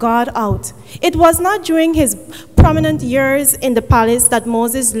sought God out. It was not during his prominent years in the palace that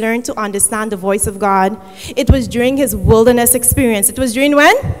Moses learned to understand the voice of God. It was during his wilderness experience. It was during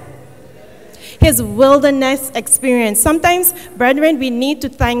when? His wilderness experience. Sometimes, brethren, we need to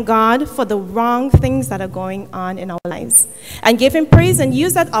thank God for the wrong things that are going on in our lives and give him praise and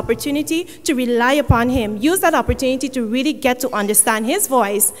use that opportunity to rely upon him. Use that opportunity to really get to understand his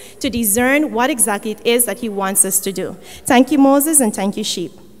voice, to discern what exactly it is that he wants us to do. Thank you, Moses, and thank you,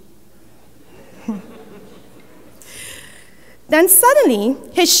 sheep. Then suddenly,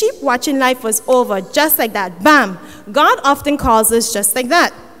 his sheep watching life was over, just like that. Bam! God often calls us just like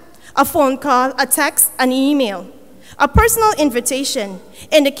that. A phone call, a text, an email, a personal invitation.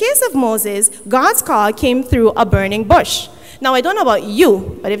 In the case of Moses, God's call came through a burning bush. Now, I don't know about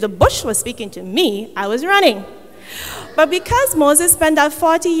you, but if the bush was speaking to me, I was running. But because Moses spent that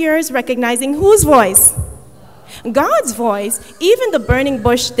 40 years recognizing whose voice? God's voice, even the burning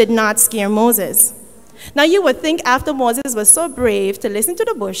bush did not scare Moses. Now, you would think after Moses was so brave to listen to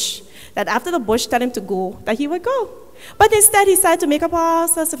the bush, that after the bush told him to go, that he would go. But instead, he started to make up all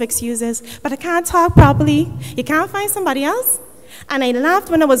sorts of excuses. But I can't talk properly. You can't find somebody else? And I laughed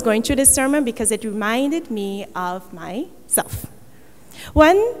when I was going through this sermon because it reminded me of myself.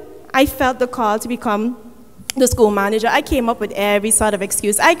 When I felt the call to become the school manager, I came up with every sort of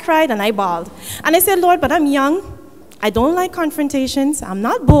excuse. I cried and I bawled. And I said, Lord, but I'm young. I don't like confrontations. I'm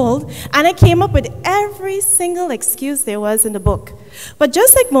not bold. And I came up with every single excuse there was in the book. But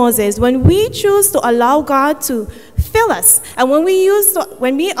just like Moses, when we choose to allow God to fill us, and when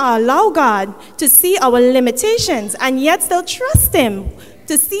we allow God to see our limitations and yet still trust him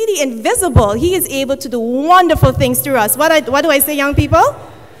to see the invisible, he is able to do wonderful things through us. What do I say, young people?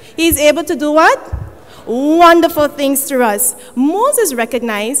 He's able to do what? Wonderful things through us. Moses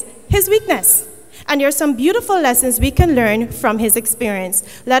recognized his weakness. And there are some beautiful lessons we can learn from his experience.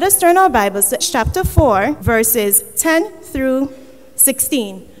 Let us turn our Bibles to chapter 4, verses 10 through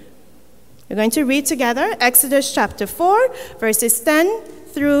 16. We're going to read together Exodus chapter 4, verses 10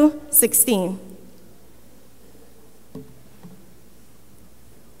 through 16.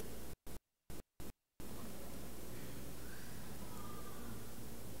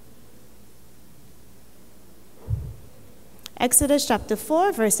 Exodus chapter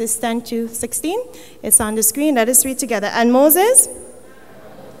 4, verses 10 to 16. It's on the screen. Let us read together. And Moses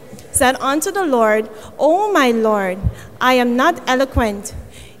said unto the Lord, O my Lord, I am not eloquent,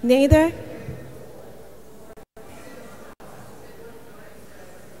 neither.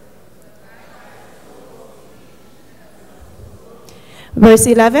 Verse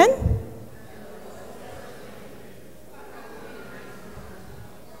 11.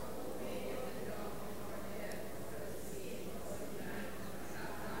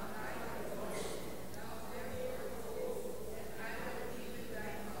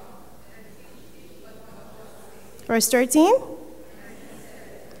 Verse 13.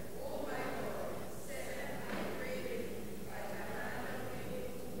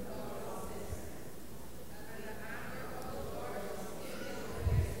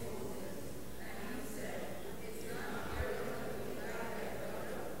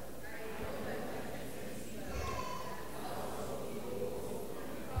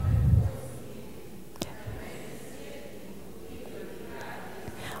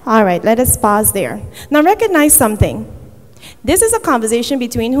 All right, let us pause there. Now recognize something. This is a conversation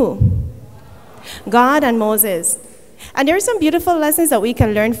between who? God and Moses. And there are some beautiful lessons that we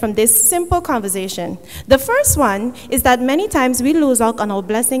can learn from this simple conversation. The first one is that many times we lose out on our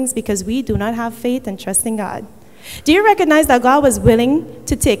blessings because we do not have faith and trust in God. Do you recognize that God was willing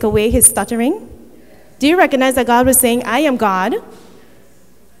to take away his stuttering? Do you recognize that God was saying, I am God.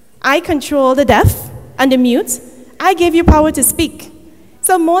 I control the deaf and the mute. I gave you power to speak.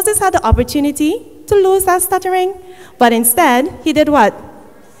 So Moses had the opportunity to lose that stuttering, but instead, he did what?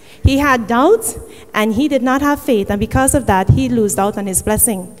 He had doubt, and he did not have faith, and because of that, he lost out on his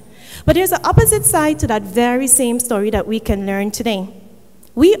blessing. But there's an opposite side to that very same story that we can learn today.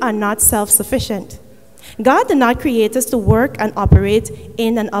 We are not self-sufficient. God did not create us to work and operate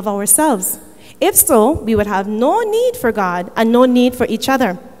in and of ourselves. If so, we would have no need for God and no need for each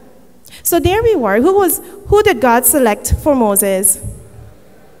other. So there we were. Who did God select for Moses?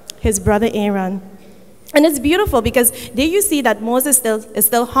 His brother Aaron. And it's beautiful because there you see that Moses is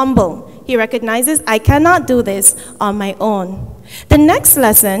still humble. He recognizes, I cannot do this on my own. The next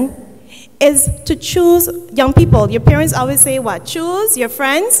lesson is to choose young people. Your parents always say what? Choose your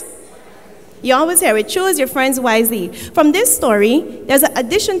friends. You always hear it, choose your friends wisely. From this story, there's an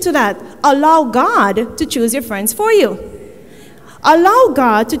addition to that. Allow God to choose your friends for you. Allow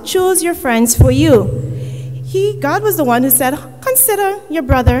God to choose your friends for you. God was the one who said, consider your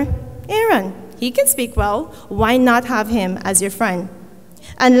brother Aaron. He can speak well. Why not have him as your friend?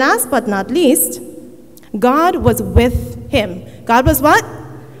 And last but not least, God was with him. God was what?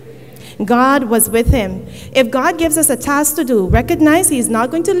 God was with him. If God gives us a task to do, recognize he's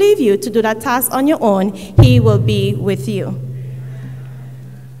not going to leave you to do that task on your own. He will be with you.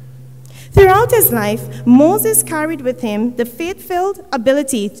 Throughout his life, Moses carried with him the faith-filled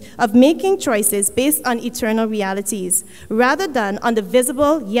ability of making choices based on eternal realities, rather than on the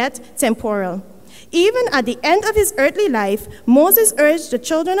visible yet temporal. Even at the end of his earthly life, Moses urged the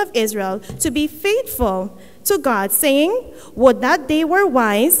children of Israel to be faithful to God, saying, would that they were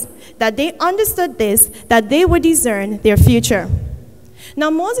wise, that they understood this, that they would discern their future. Now,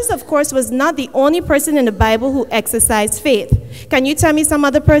 Moses, of course, was not the only person in the Bible who exercised faith. Can you tell me some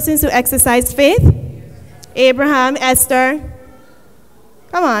other persons who exercised faith? Abraham, Esther,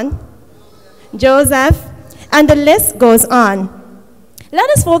 come on, Joseph, and the list goes on. Let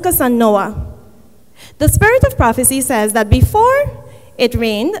us focus on Noah. The spirit of prophecy says that before it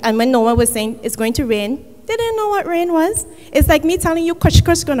rained, and when Noah was saying it's going to rain, they didn't know what rain was. It's like me telling you, kush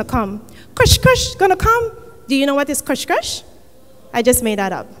kush gonna come. Kush kush gonna come. Do you know what is kush kush? I just made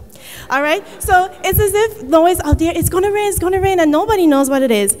that up. All right? So it's as if Noah's out there, it's gonna rain, and nobody knows what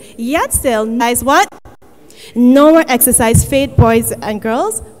it is. Yet still, guys, what? Noah exercised faith, boys and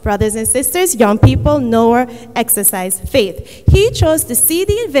girls, brothers and sisters, young people. Noah exercised faith. He chose to see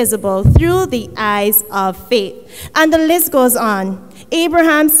the invisible through the eyes of faith. And the list goes on.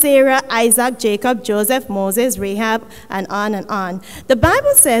 Abraham, Sarah, Isaac, Jacob, Joseph, Moses, Rahab, and on and on. The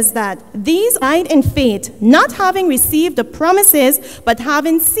Bible says that these died in faith, not having received the promises, but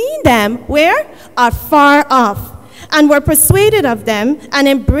having seen them, where? Afar off, and were persuaded of them, and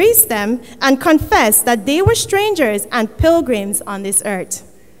embraced them, and confessed that they were strangers and pilgrims on this earth.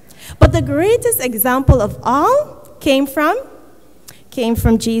 But the greatest example of all came from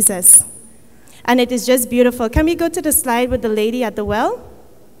Jesus. And it is just beautiful. Can we go to the slide with the lady at the well?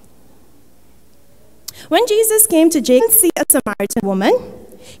 When Jesus came to Jacob and see a Samaritan woman,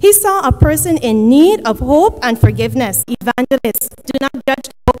 he saw a person in need of hope and forgiveness. Evangelists, do not judge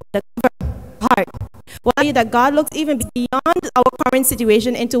the book by the cover, heart. Why that God looks even beyond our current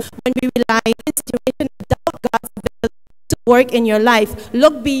situation into when we rely on this situation, doubt God's ability to work in your life.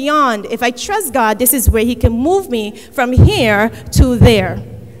 Look beyond. If I trust God, this is where he can move me from here to there.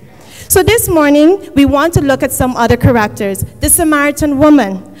 So this morning, we want to look at some other characters. The Samaritan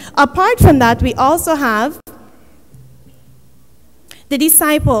woman. Apart from that, we also have the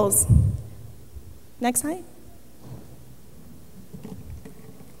disciples. Next slide.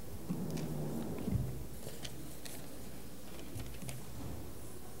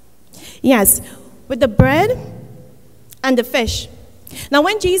 Yes, with the bread and the fish. Now,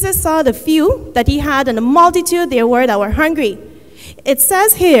 when Jesus saw the few that he had and the multitude there were that were hungry, it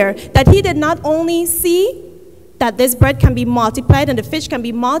says here that he did not only see that this bread can be multiplied and the fish can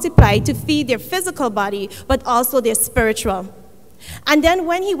be multiplied to feed their physical body, but also their spiritual. And then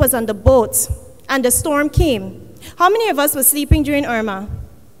when he was on the boat and the storm came, how many of us were sleeping during Irma?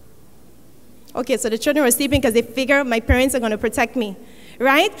 Okay, so the children were sleeping because they figure my parents are going to protect me,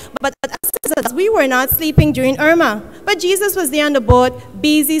 right? But as we were not sleeping during Irma, but Jesus was there on the boat,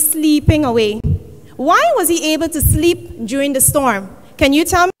 busy sleeping away. Why was he able to sleep during the storm? Can you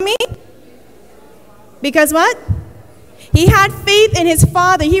tell me? Because what? He had faith in his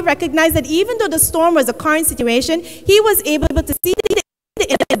Father. He recognized that even though the storm was a current situation, he was able to see the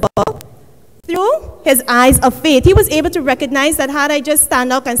inevitable through his eyes of faith. He was able to recognize that had I just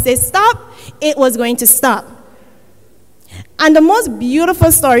stand up and say stop, it was going to stop. And the most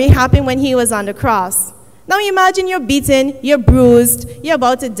beautiful story happened when he was on the cross. Now imagine you're beaten, you're bruised, you're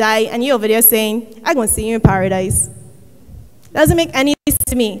about to die, and you're over there saying, I'm going to see you in paradise. Doesn't make any sense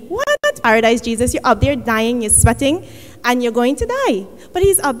to me. What? Paradise, Jesus? You're up there dying, you're sweating, and you're going to die. But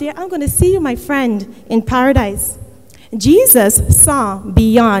he's up there, I'm going to see you, my friend, in paradise. Jesus saw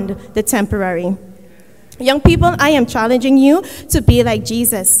beyond the temporary. Young people, I am challenging you to be like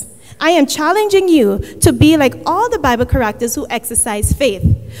Jesus. I am challenging you to be like all the Bible characters who exercise faith.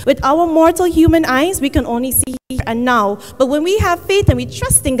 With our mortal human eyes, we can only see here and now. But when we have faith and we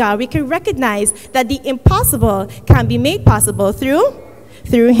trust in God, we can recognize that the impossible can be made possible through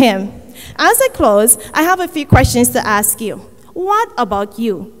Him. As I close, I have a few questions to ask you. What about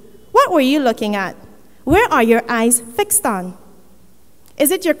you? What were you looking at? Where are your eyes fixed on?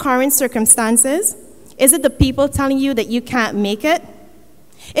 Is it your current circumstances? Is it the people telling you that you can't make it?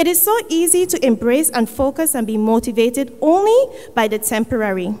 It is so easy to embrace and focus and be motivated only by the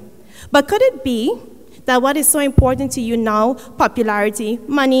temporary. But could it be that what is so important to you now, popularity,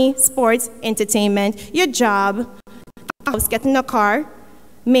 money, sports, entertainment, your job, house, getting a car,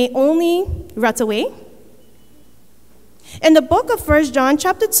 may only rot away? In the book of 1 John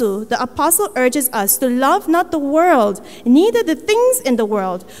chapter 2, the apostle urges us to love not the world, neither the things in the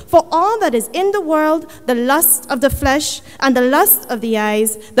world. For all that is in the world, the lust of the flesh and the lust of the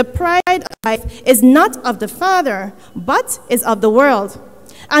eyes, the pride of life, is not of the Father, but is of the world.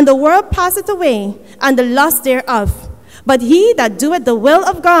 And the world passeth away, and the lust thereof. But he that doeth the will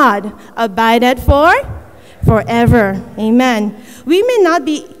of God abideth forever. Amen. We may not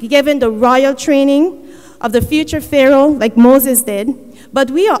be given the royal training of the future Pharaoh like Moses did,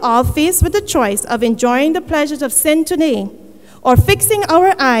 but we are all faced with the choice of enjoying the pleasures of sin today or fixing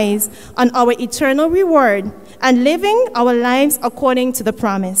our eyes on our eternal reward and living our lives according to the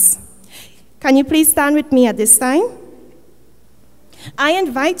promise. Can you please stand with me at this time? I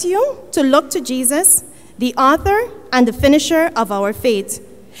invite you to look to Jesus, the author and the finisher of our faith.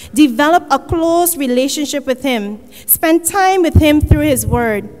 Develop a close relationship with him. Spend time with him through his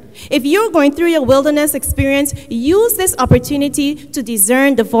word. If you're going through your wilderness experience, use this opportunity to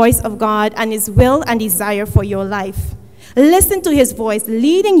discern the voice of God and his will and desire for your life. Listen to his voice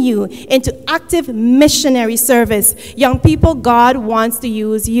leading you into active missionary service. Young people, God wants to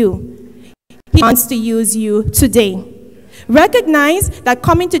use you. He wants to use you today. Recognize that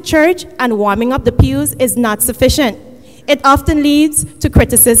coming to church and warming up the pews is not sufficient. It often leads to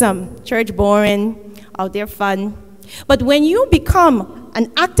criticism. Church boring, out there fun. But when you become an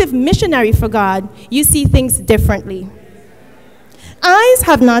active missionary for God, you see things differently. Eyes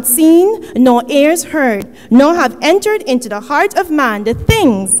have not seen, nor ears heard, nor have entered into the heart of man the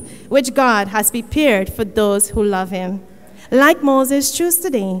things which God has prepared for those who love him. Like Moses, choose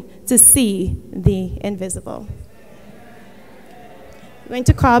today to see the invisible. I'm going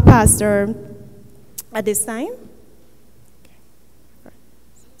to call Pastor at this time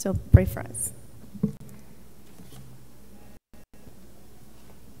to pray for us.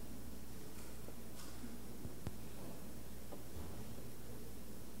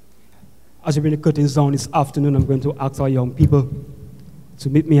 As we bring the curtains down this afternoon, I'm going to ask our young people to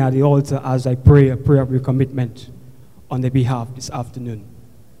meet me at the altar as I pray a prayer of recommitment on their behalf this afternoon.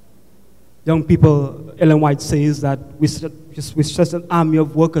 Young people, Ellen White says that we such an army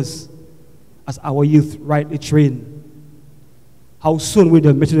of workers as our youth rightly trained. How soon will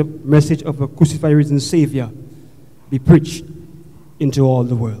the message of a crucified risen Savior be preached into all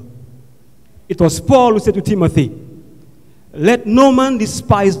the world? It was Paul who said to Timothy, "Let no man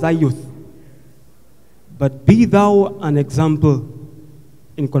despise thy youth, but be thou an example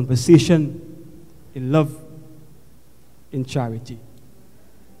in conversation, in love, in charity."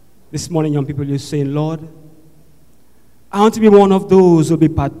 This morning, young people, you're saying, "Lord, I want to be one of those who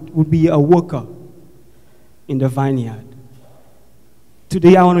would be a worker in the vineyard.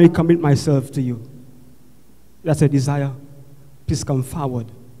 Today, I want to commit myself to you." That's a desire. Please come forward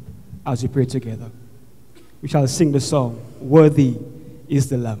as we pray together. We shall sing the song, "Worthy is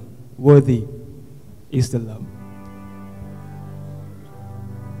the Lamb, worthy is the Lamb."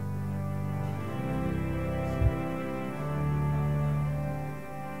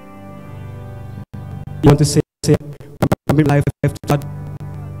 You want to say commit life to God?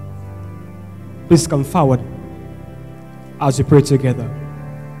 Please come forward as we pray together.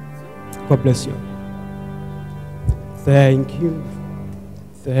 God bless you. Thank you.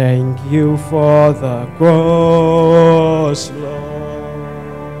 Thank you for the cross,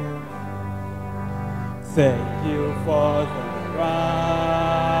 Lord. Thank you for the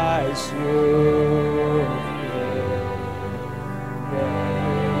price you paid,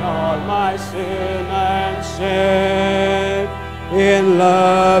 bearing all my sin and shame. In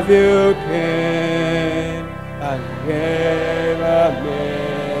love you came and gave a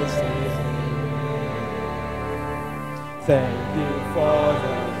message. Thank you for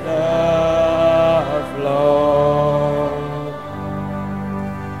the love, Lord.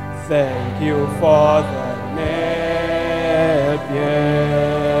 Thank you for the nail-pierced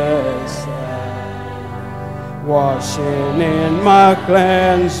side, washing in my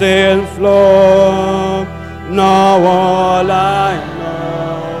cleansing flow. Now all I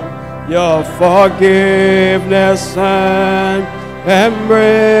know, your forgiveness and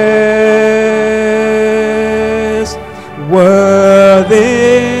embrace. Worthy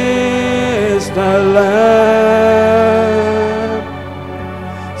is the Lamb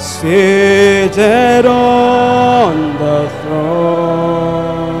seated on the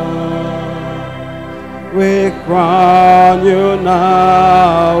throne. We crown you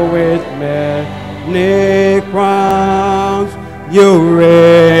now with many crowns. You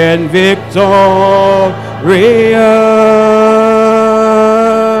reign victorious.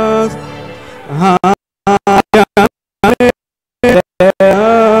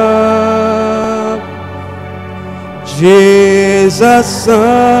 Jesus,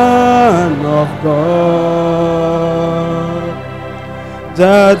 Son of God,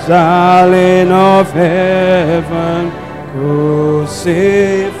 the darling of heaven,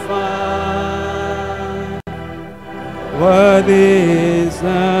 crucified, worthy is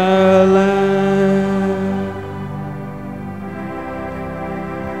the Lamb.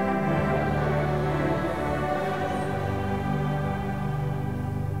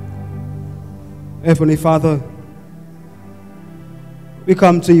 Heavenly Father, we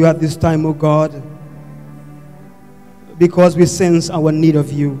come to you at this time, O God, because we sense our need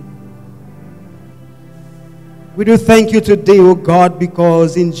of you. We do thank you today, O God,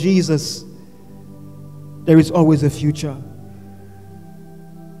 because in Jesus there is always a future.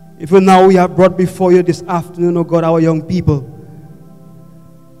 Even now we have brought before you this afternoon, O God, our young people.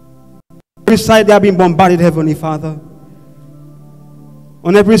 On every side they are being bombarded, Heavenly Father.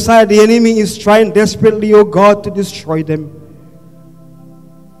 On every side the enemy is trying desperately, O God, to destroy them.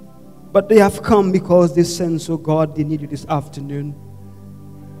 But they have come because they sense, oh God, they need you this afternoon.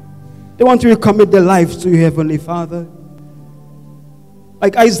 They want to recommit their lives to you, Heavenly Father.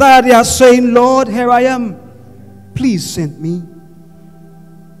 Like Isaiah, they are saying, Lord, here I am. Please send me.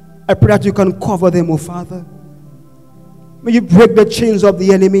 I pray that you can cover them, oh Father. May you break the chains of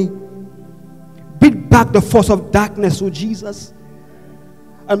the enemy. Beat back the force of darkness, oh Jesus.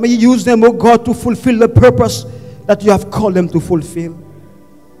 And may you use them, oh God, to fulfill the purpose that you have called them to fulfill.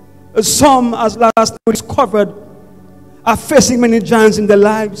 Some, as last discovered, are facing many giants in their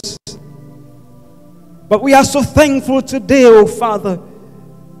lives. But we are so thankful today, oh Father.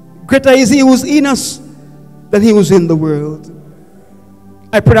 Greater is he who is in us than he who is in the world.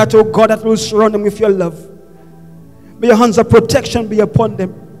 I pray that, oh God, that will surround them with your love. May your hands of protection be upon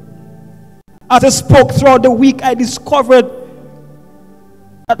them. As I spoke throughout the week, I discovered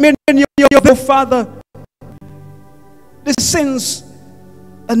that many of you, oh Father, the sins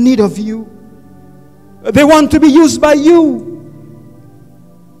a need of you. They want to be used by you.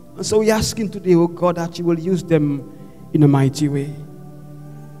 And so we're asking today, oh God, that you will use them in a mighty way.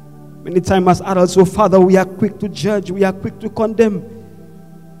 Many times as adults, oh Father, we are quick to judge, we are quick to condemn.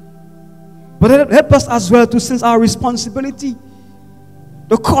 But help us as well to sense our responsibility.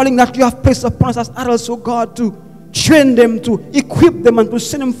 The calling that you have placed upon us as adults, oh God, to train them, to equip them, and to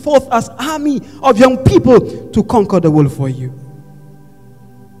send them forth as army of young people to conquer the world for you.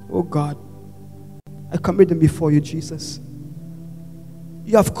 Oh God, I commit them before you, Jesus.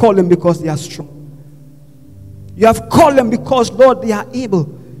 You have called them because they are strong. You have called them because, Lord, they are able.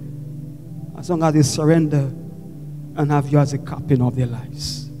 As long as they surrender and have you as a captain of their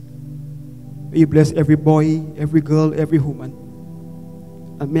lives. May you bless every boy, every girl, every woman.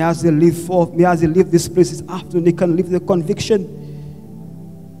 And may as they live forth, may as they leave this place this afternoon, they can live the conviction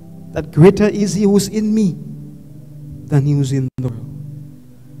that greater is he who's in me than he who's in the world.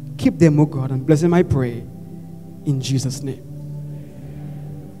 Keep them, oh God, and bless them, I pray, in Jesus' name.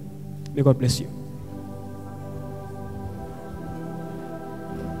 May God bless you.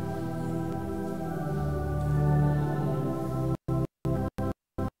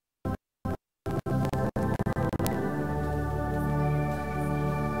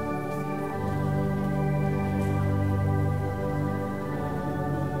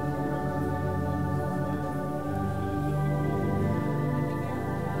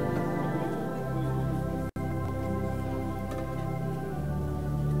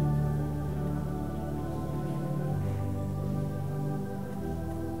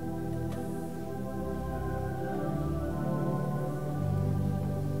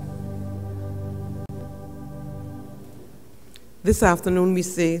 This afternoon we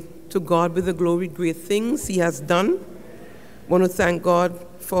say, to God be the glory, great things he has done. I want to thank God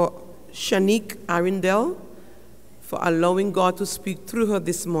for Shanique Arundel for allowing God to speak through her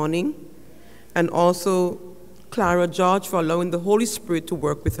this morning, and also Clara George for allowing the Holy Spirit to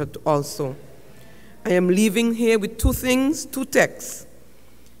work with her also. I am leaving here with two things, two texts.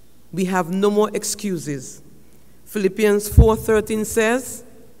 We have no more excuses. Philippians 4:13 says,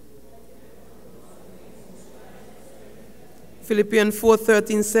 Philippians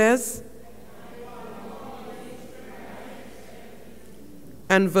 4:13 says,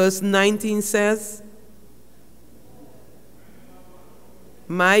 and verse 19 says,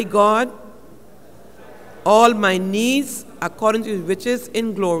 my God, all my needs according to his riches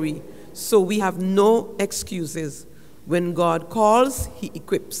in glory. So we have no excuses. When God calls, he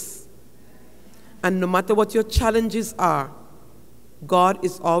equips. And no matter what your challenges are, God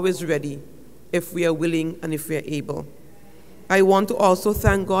is always ready if we are willing and if we are able. I want to also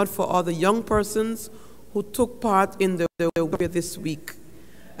thank God for all the young persons who took part in the work this week.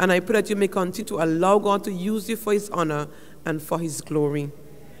 And I pray that you may continue to allow God to use you for his honor and for his glory.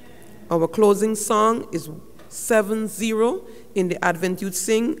 Our closing song is 7-0 in the Advent Youth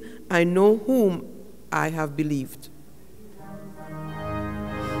Sing, I Know Whom I Have Believed.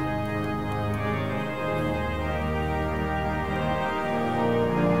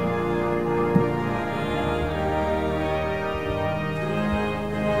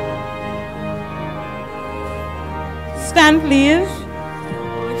 Stand, please.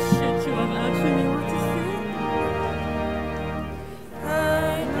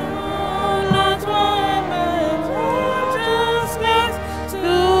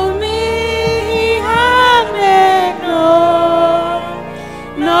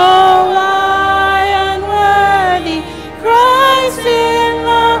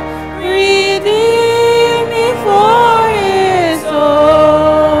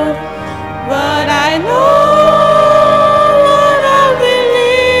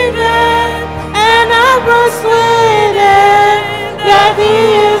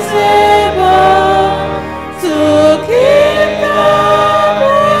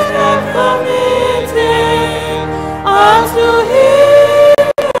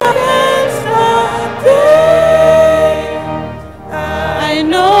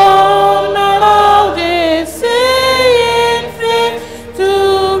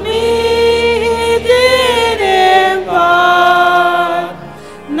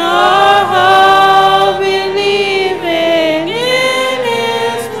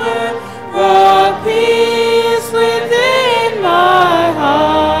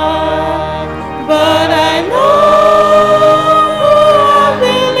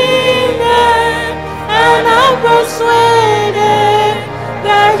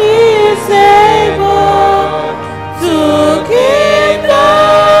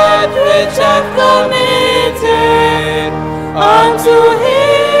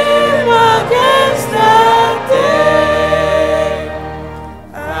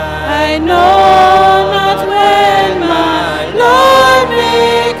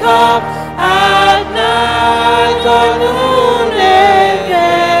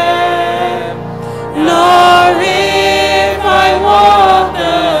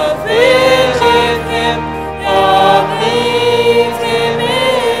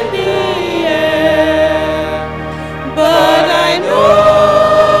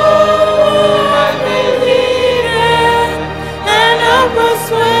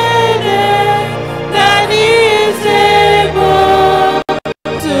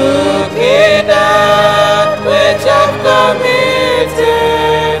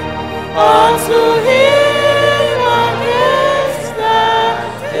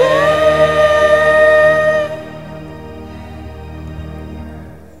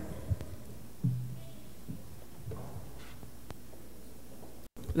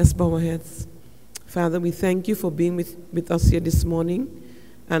 Let's bow our heads. Father, we thank you for being with us here this morning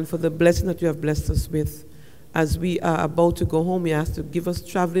and for the blessing that you have blessed us with. As we are about to go home, we ask to give us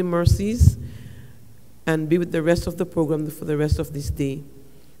traveling mercies and be with the rest of the program for the rest of this day.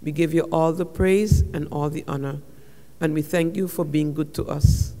 We give you all the praise and all the honor. And we thank you for being good to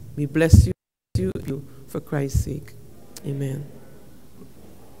us. We bless you for Christ's sake. Amen.